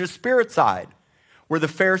religious spirit side, where the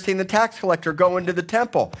Pharisee and the tax collector go into the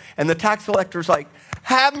temple. And the tax collector's like,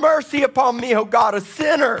 have mercy upon me, O God, a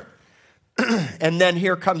sinner. And then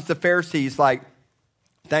here comes the Pharisees like,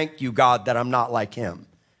 thank you, God, that I'm not like him.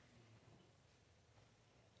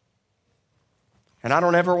 And I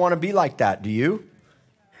don't ever want to be like that, do you?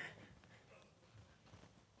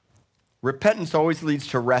 Repentance always leads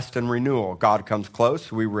to rest and renewal. God comes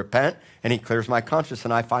close, we repent, and he clears my conscience,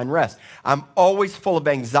 and I find rest. I'm always full of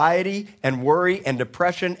anxiety and worry and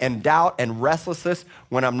depression and doubt and restlessness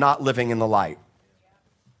when I'm not living in the light.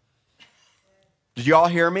 Did you all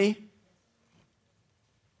hear me?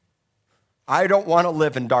 I don't want to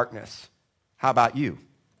live in darkness. How about you?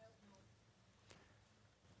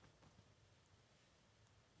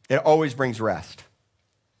 It always brings rest.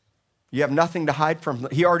 You have nothing to hide from.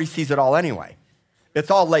 He already sees it all anyway.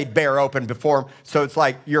 It's all laid bare open before him. So it's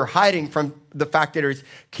like you're hiding from the fact that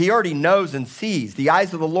he already knows and sees. The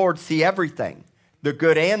eyes of the Lord see everything, the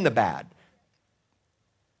good and the bad.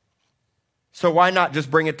 So why not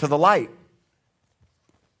just bring it to the light?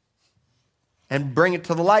 And bring it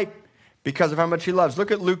to the light because of how much he loves.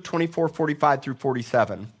 Look at Luke 24, 45 through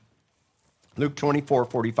 47. Luke 24,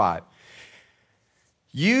 45.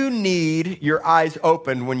 You need your eyes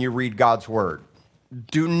opened when you read God's word.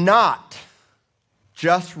 Do not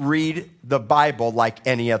just read the Bible like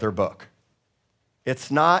any other book.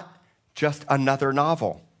 It's not just another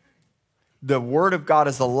novel. The word of God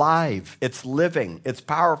is alive. It's living. It's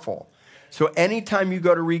powerful. So anytime you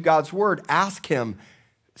go to read God's word, ask him,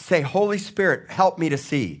 say, Holy Spirit, help me to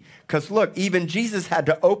see. Because look, even Jesus had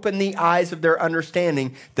to open the eyes of their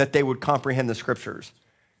understanding that they would comprehend the scriptures.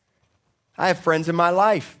 I have friends in my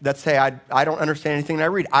life that say, I don't understand anything that I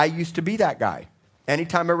read. I used to be that guy.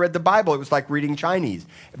 Anytime I read the Bible, it was like reading Chinese.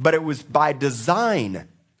 But it was by design.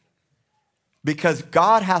 because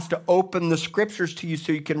God has to open the scriptures to you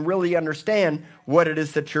so you can really understand what it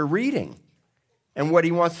is that you're reading and what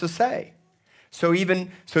he wants to say. So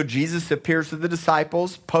Jesus appears to the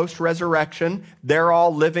disciples post-resurrection. They're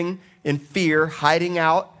all living in fear, hiding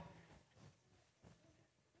out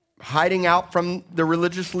from the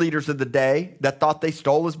religious leaders of the day that thought they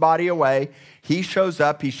stole his body away. He shows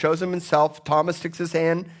up. He shows them himself. Thomas sticks his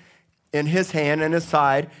hand in his hand and his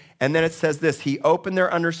side. And then it says this, he opened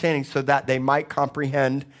their understanding so that they might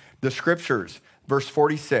comprehend the scriptures. Verse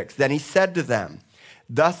 46, then he said to them,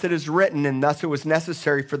 thus it is written, and thus it was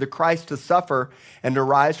necessary for the Christ to suffer and to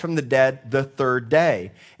rise from the dead the third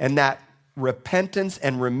day, and that repentance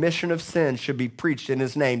and remission of sins should be preached in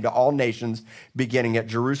his name to all nations, beginning at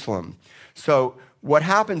Jerusalem. So what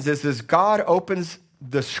happens is God opens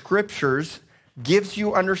the scriptures, gives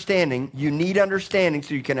you understanding. You need understanding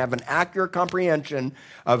so you can have an accurate comprehension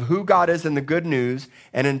of who God is and the good news.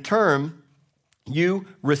 And in turn, you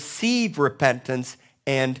receive repentance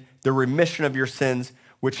and the remission of your sins,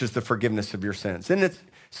 which is the forgiveness of your sins. Isn't it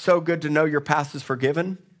so good to know your past is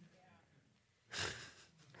forgiven?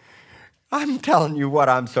 I'm telling you what,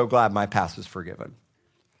 I'm so glad my past is forgiven.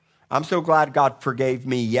 I'm so glad God forgave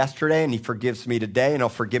me yesterday and he forgives me today and he'll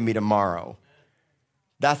forgive me tomorrow.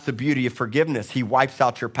 That's the beauty of forgiveness. He wipes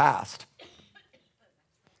out your past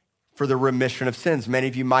for the remission of sins. Many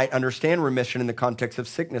of you might understand remission in the context of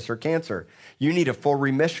sickness or cancer. You need a full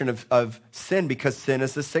remission of sin because sin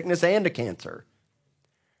is a sickness and a cancer.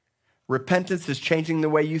 Repentance is changing the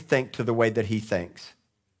way you think to the way that he thinks.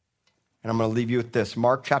 And I'm going to leave you with this.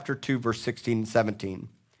 Mark chapter 2, verse 16 and 17.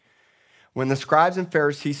 When the scribes and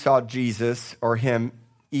Pharisees saw Jesus or him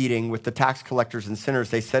eating with the tax collectors and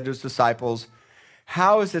sinners, they said to his disciples,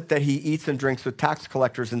 how is it that he eats and drinks with tax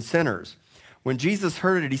collectors and sinners? When Jesus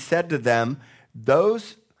heard it, he said to them,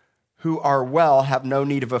 those who are well have no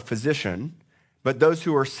need of a physician, but those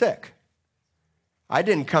who are sick. I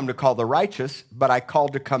didn't come to call the righteous, but I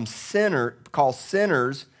called to call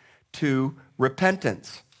sinners to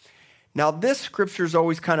repentance. Now, this scripture's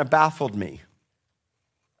always kind of baffled me.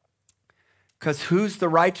 Because who's the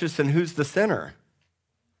righteous and who's the sinner?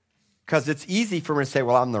 Because it's easy for me to say,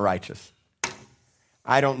 well, I'm the righteous.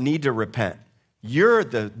 I don't need to repent. You're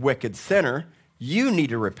the wicked sinner. You need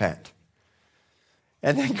to repent.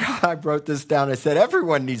 And then I wrote this down. I said,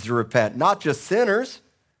 everyone needs to repent, not just sinners.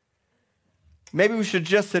 Maybe we should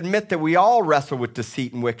just admit that we all wrestle with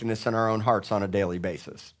deceit and wickedness in our own hearts on a daily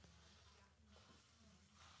basis.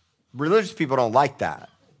 Religious people don't like that.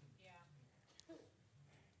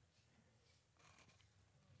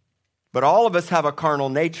 But all of us have a carnal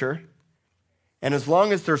nature. And as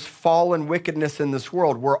long as there's fallen wickedness in this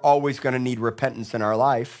world, we're always going to need repentance in our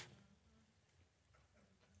life.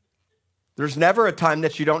 There's never a time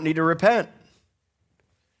that you don't need to repent.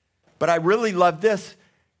 But I really love this,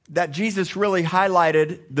 that Jesus really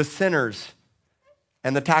highlighted the sinners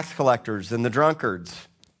and the tax collectors and the drunkards.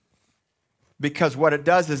 Because what it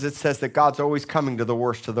does is it says that God's always coming to the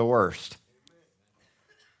worst of the worst.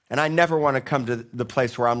 And I never want to come to the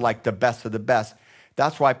place where I'm like the best of the best.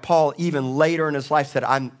 That's why Paul, even later in his life, said,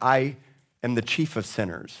 I am the chief of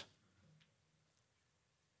sinners.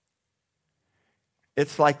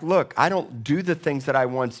 It's like, look, I don't do the things that I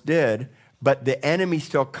once did, but the enemy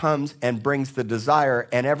still comes and brings the desire,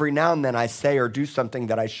 and every now and then I say or do something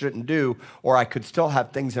that I shouldn't do, or I could still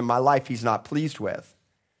have things in my life he's not pleased with.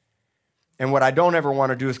 And what I don't ever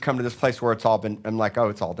want to do is come to this place where I'm like, oh,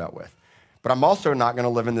 it's all dealt with. But I'm also not going to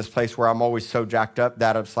live in this place where I'm always so jacked up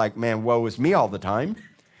that it's like, man, woe is me all the time.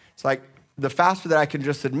 It's like the faster that I can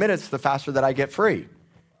just admit it's the faster that I get free.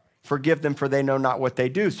 Forgive them for they know not what they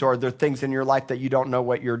do. So are there things in your life that you don't know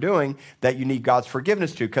what you're doing that you need God's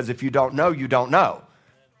forgiveness to? Because if you don't know, you don't know.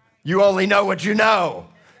 You only know what you know.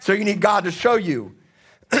 So you need God to show you.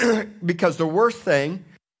 Because the worst thing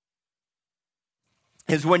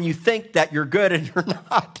is when you think that you're good and you're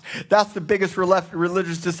not. That's the biggest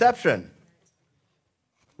religious deception.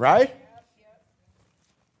 Right?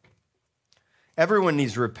 Everyone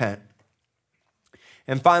needs to repent.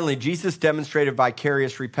 And finally, Jesus demonstrated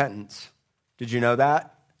vicarious repentance. Did you know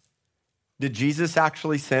that? Did Jesus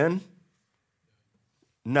actually sin?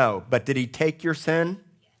 No. But did he take your sin?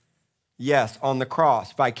 Yes, on the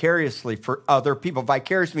cross, vicariously for other people.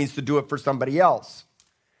 Vicarious means to do it for somebody else,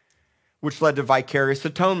 which led to vicarious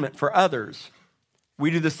atonement for others. We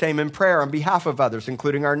do the same in prayer on behalf of others,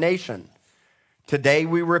 including our nation. Today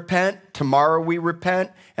we repent, tomorrow we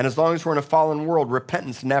repent, and as long as we're in a fallen world,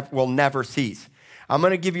 repentance will never cease. I'm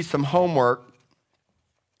going to give you some homework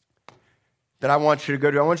that I want you to go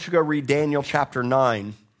to. I want you to go read Daniel chapter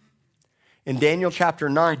 9. In Daniel chapter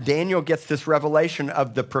 9, Daniel gets this revelation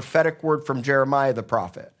of the prophetic word from Jeremiah the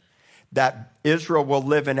prophet that Israel will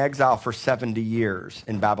live in exile for 70 years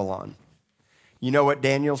in Babylon. You know what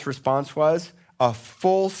Daniel's response was? A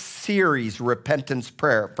full series repentance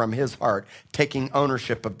prayer from his heart, taking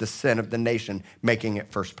ownership of the sin of the nation, making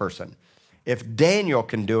it first person. If Daniel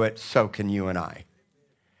can do it, so can you and I.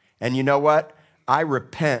 And you know what? I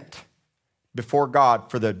repent before God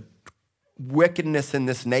for the wickedness in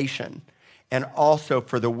this nation and also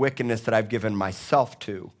for the wickedness that I've given myself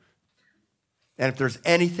to. And if there's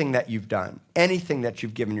anything that you've done, anything that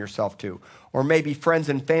you've given yourself to, or maybe friends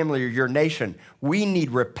and family or your nation, we need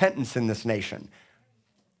repentance in this nation.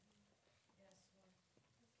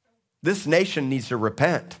 This nation needs to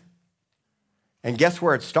repent. And guess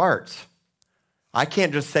where it starts? I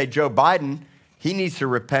can't just say Joe Biden, he needs to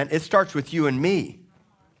repent. It starts with you and me.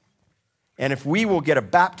 And if we will get a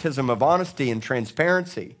baptism of honesty and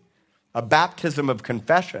transparency, a baptism of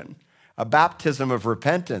confession, a baptism of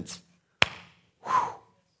repentance,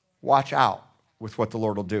 watch out with what the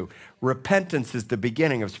Lord will do. Repentance is the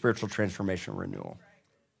beginning of spiritual transformation and renewal.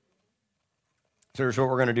 So here's what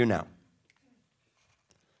we're going to do now.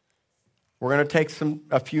 We're going to take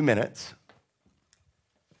a few minutes,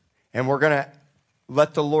 and we're going to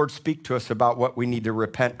let the Lord speak to us about what we need to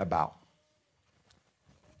repent about.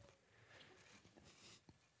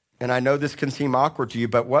 And I know this can seem awkward to you,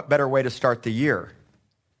 but what better way to start the year?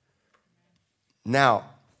 Now,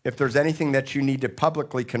 if there's anything that you need to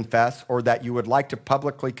publicly confess or that you would like to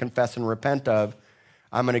publicly confess and repent of,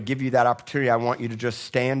 I'm going to give you that opportunity. I want you to just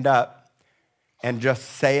stand up and just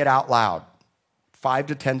say it out loud. 5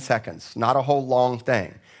 to 10 seconds, not a whole long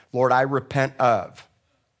thing. Lord, I repent of.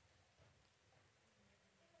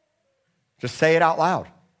 Just say it out loud.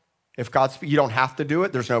 If God speaks, you don't have to do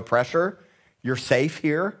it. There's no pressure. You're safe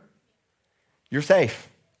here. You're safe.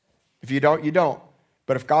 If you don't, you don't.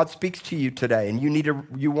 But if God speaks to you today and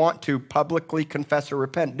you want to publicly confess or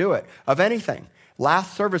repent, do it of anything.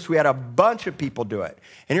 Last service, we had a bunch of people do it.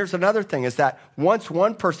 And here's another thing is that once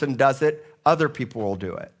one person does it, other people will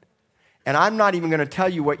do it. And I'm not even going to tell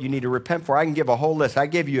you what you need to repent for. I can give a whole list. I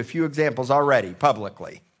gave you a few examples already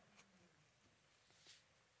publicly.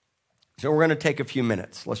 So we're going to take a few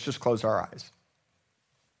minutes. Let's just close our eyes.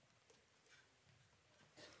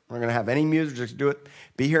 We're going to have any music, just do it.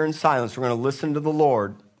 Be here in silence. We're going to listen to the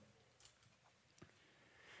Lord.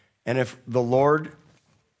 And if the Lord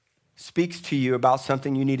speaks to you about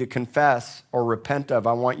something you need to confess or repent of,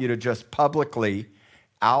 I want you to just publicly,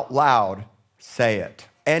 out loud, say it.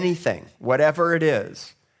 Anything, whatever it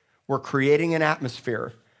is, we're creating an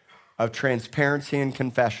atmosphere of transparency and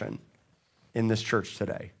confession in this church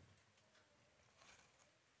today.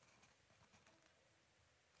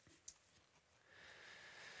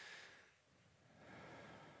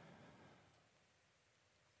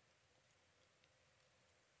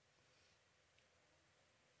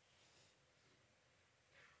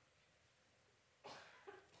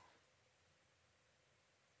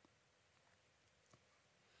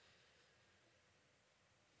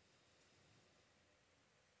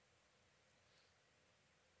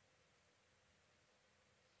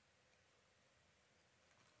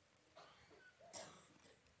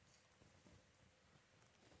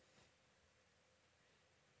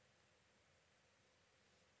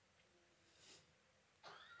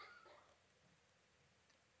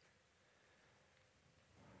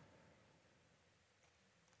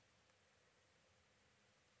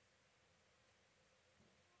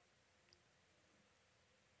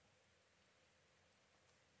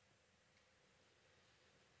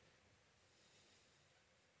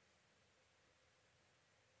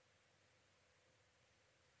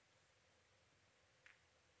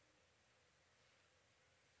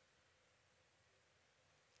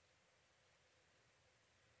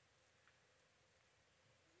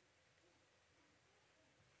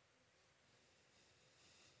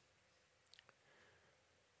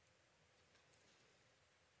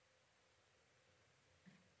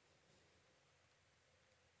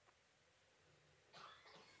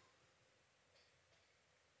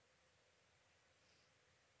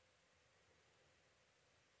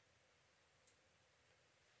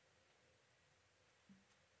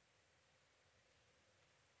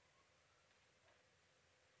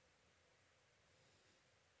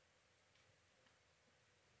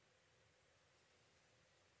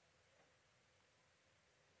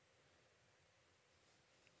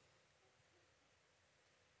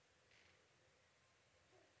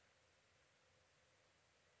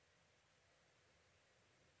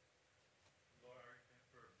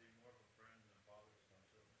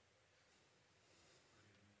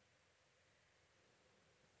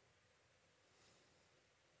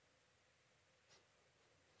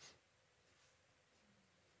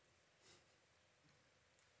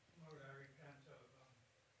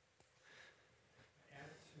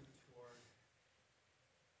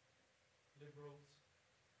 liberals,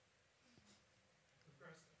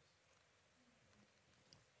 progressives.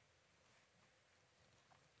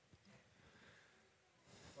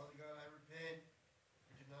 Father God, I repent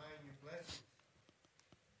for denying your blessings.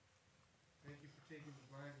 Thank you for taking the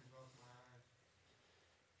blinders off my eyes.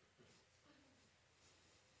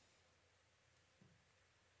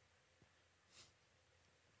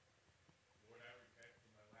 Lord, I repent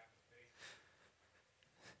for my lack of faith.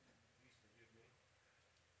 Please forgive me.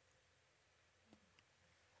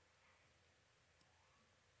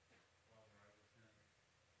 Father, I repent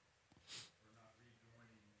for not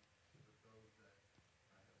rejoining with those that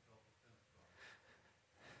I have felt offense by.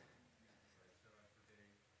 For I said I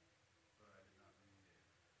forgave, but I did not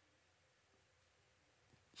re-engage.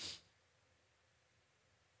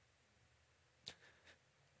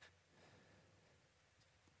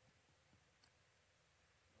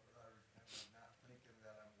 Lord, I repent for not thinking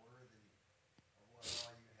that I'm worthy of what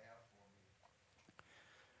all you have for me.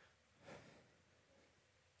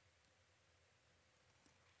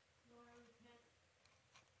 Lord, I repent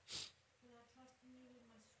for not trusting you with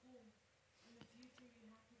my school and the future you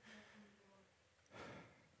have prepared for me, Lord.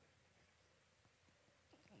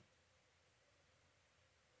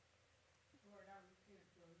 Lord, I repent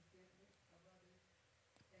for resentment of others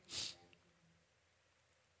taking advantage of me.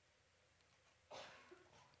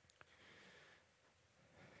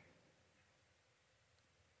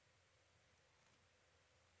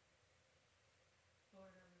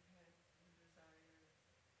 Lord, I repent for the desire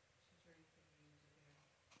to drink and use again.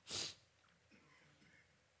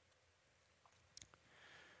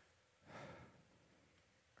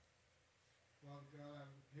 Father God, I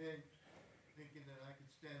repent thinking that I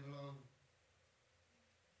could stand alone.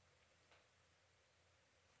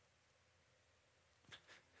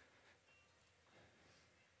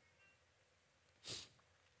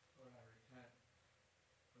 Lord, I repent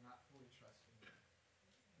for not fully trusting you.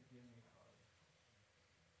 Forgive me, Father.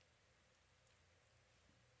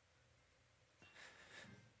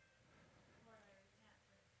 Lord, I repent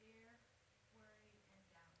for fear, worry, and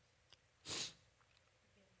doubt. Forgive me,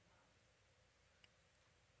 Father.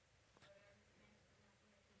 Lord, I repent for not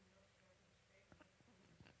making those broken straight before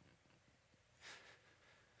you.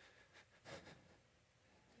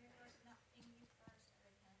 Dear Lord, not putting you first, I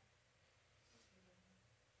repent. Please forgive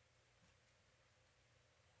me.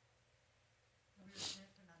 We repent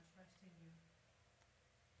for not trusting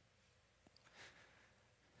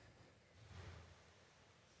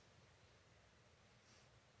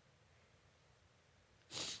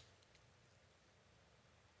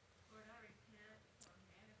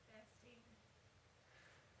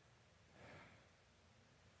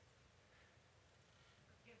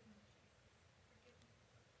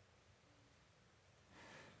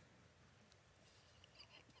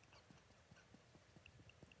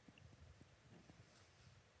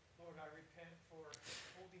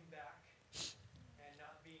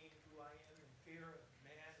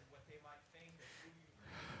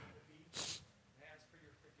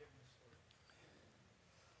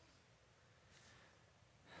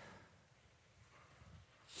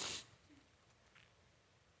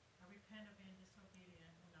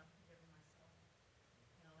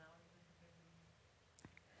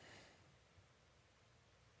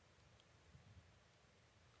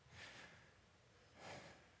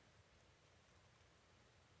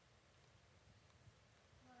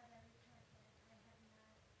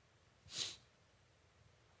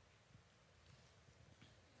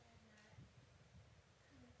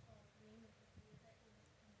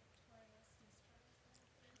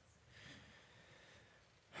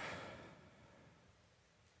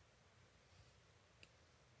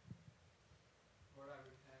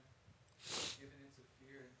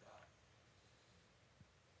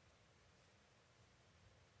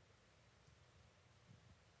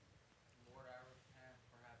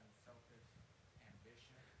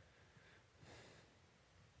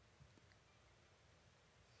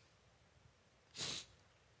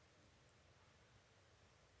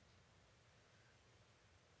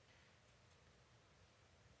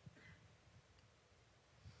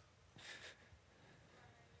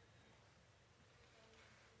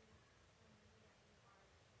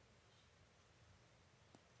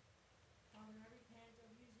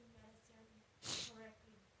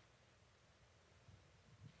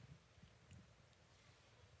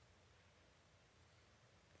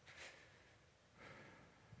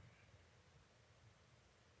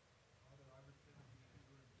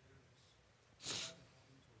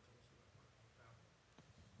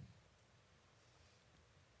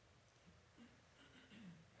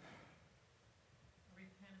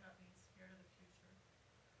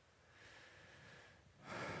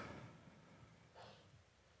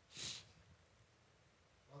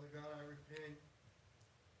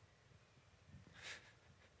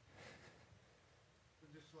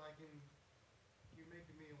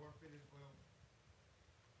in His will.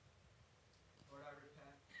 Lord, I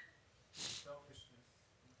repent of selfishness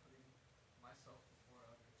and putting myself before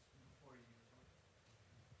others and before you, Lord.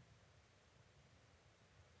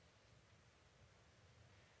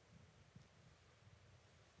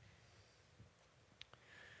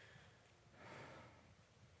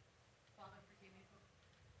 Father, forgive me for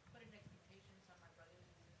putting expectations on my brothers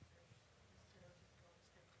and sisters instead of just going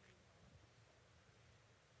straight to you, Lord.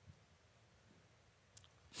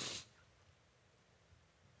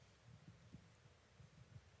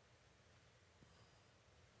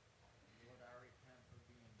 Lord, I repent for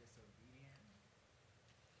being disobedient.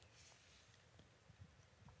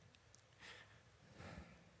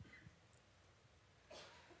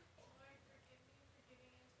 Lord, forgive me for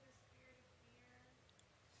giving into a spirit of fear.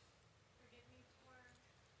 Forgive me for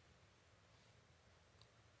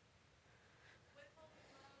withholding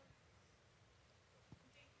love. And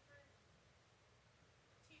thank you for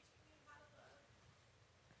teaching me how to love.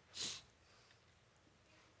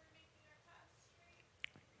 Thank you for making our path straight.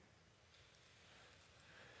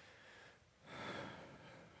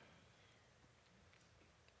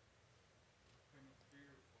 Bring me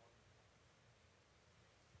fear, Father.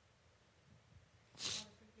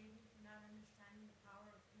 Father, forgive me for not understanding the power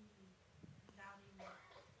of being and doubting you.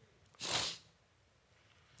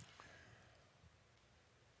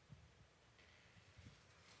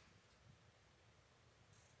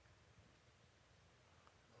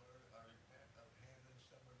 Lord, I repent of handing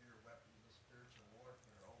some of your weapons of spiritual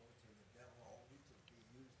warfare over to the devil only to be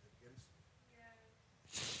used against me.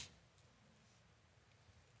 Yes.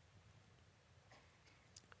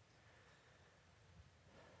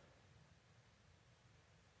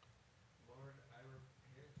 Lord, I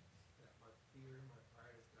repent that my fear and my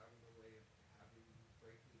pride has gotten in the way of having you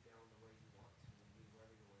break me down the way you want to and me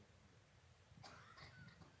running away from it.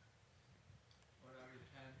 Lord, I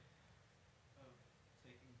repent of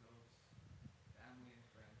taking those family and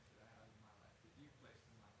friends that I have in my life, that you placed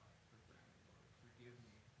in my life, for granted, Lord. Forgive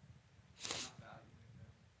me for not valuing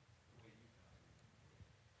them the way you value them, Lord.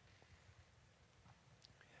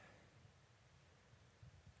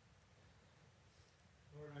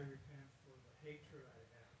 Lord, I repent for the hatred I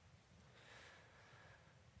have.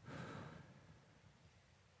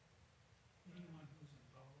 Anyone who's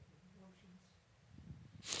involved with abortions.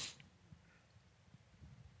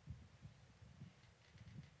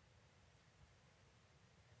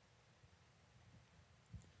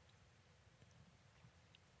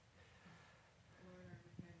 Lord, I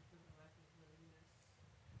repent for the lack of willingness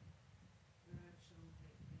that I've shown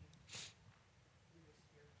lately in my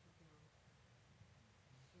spiritual growth.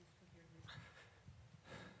 Please forgive me.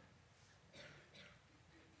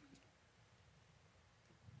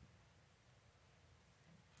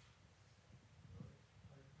 Lord,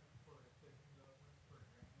 I repent for taking loved ones for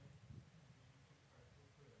granted and being too prideful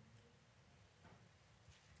to admit it.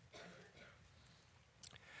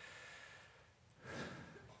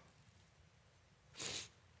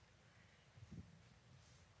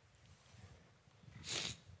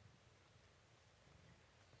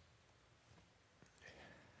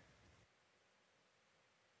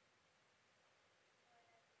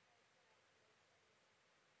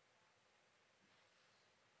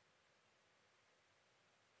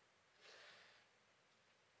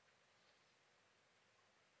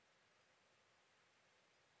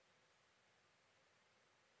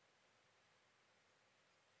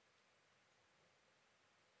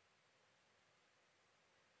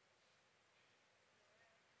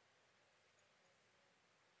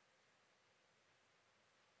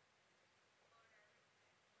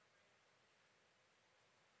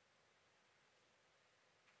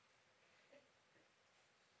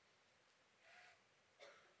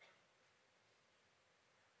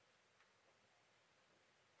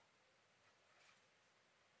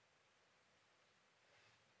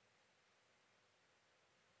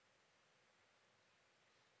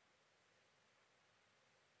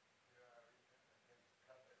 Yeah, I repent against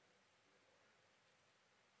covetousness, dear Lord.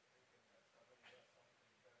 Thinking that somebody has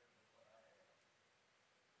something better than what I have.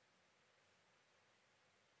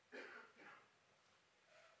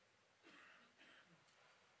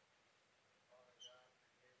 Father God,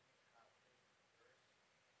 forgive me for not putting you first.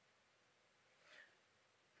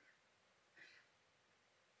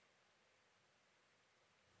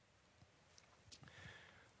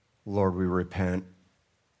 Lord, we repent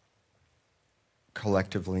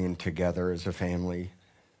collectively and together as a family.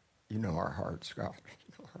 You know our hearts, God.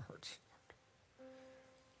 You know our hearts.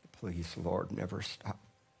 Please, Lord, never stop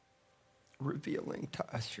revealing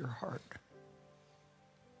to us your heart.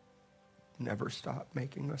 Never stop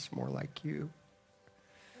making us more like you.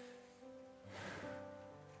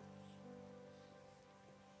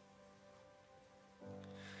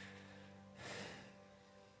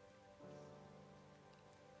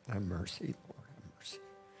 Have mercy, Lord. Have mercy.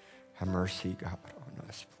 Have mercy, God, on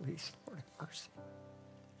us, please, Lord. Have mercy.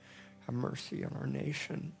 Have mercy on our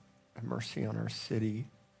nation. Have mercy on our city.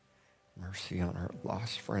 Mercy on our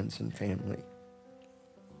lost friends and family.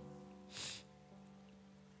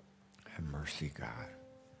 Have mercy, God,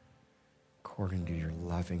 according to your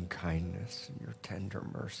loving kindness and your tender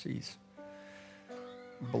mercies.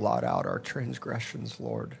 Blot out our transgressions,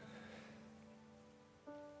 Lord.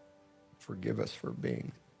 Forgive us for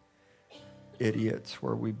being idiots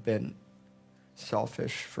where we've been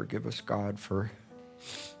selfish. Forgive us, God, for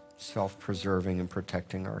self-preserving and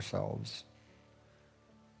protecting ourselves.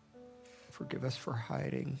 Forgive us for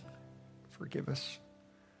hiding. Forgive us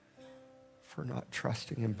for not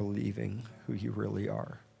trusting and believing who you really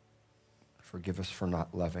are. Forgive us for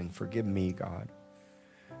not loving. Forgive me, God,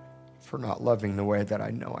 for not loving the way that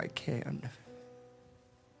I know I can.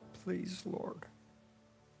 Please, Lord.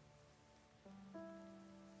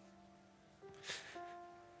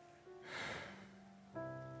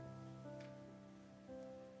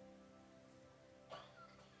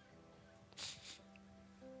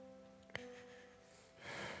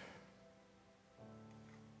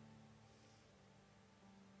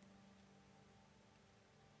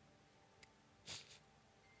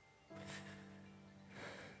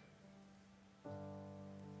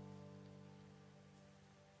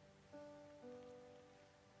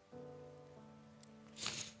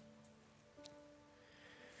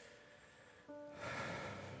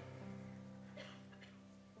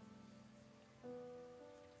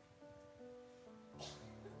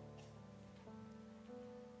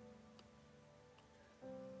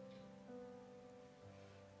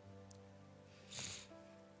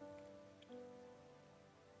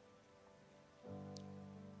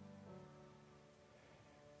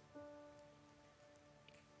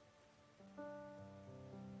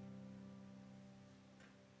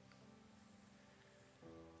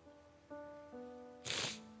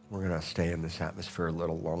 We're going to stay in this atmosphere a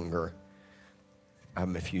little longer.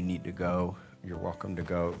 If you need to go, you're welcome to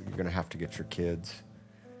go. You're going to have to get your kids.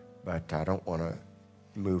 But I don't want to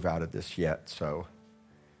move out of this yet, so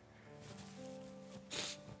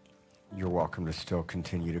you're welcome to still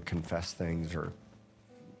continue to confess things or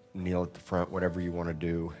kneel at the front, whatever you want to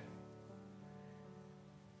do.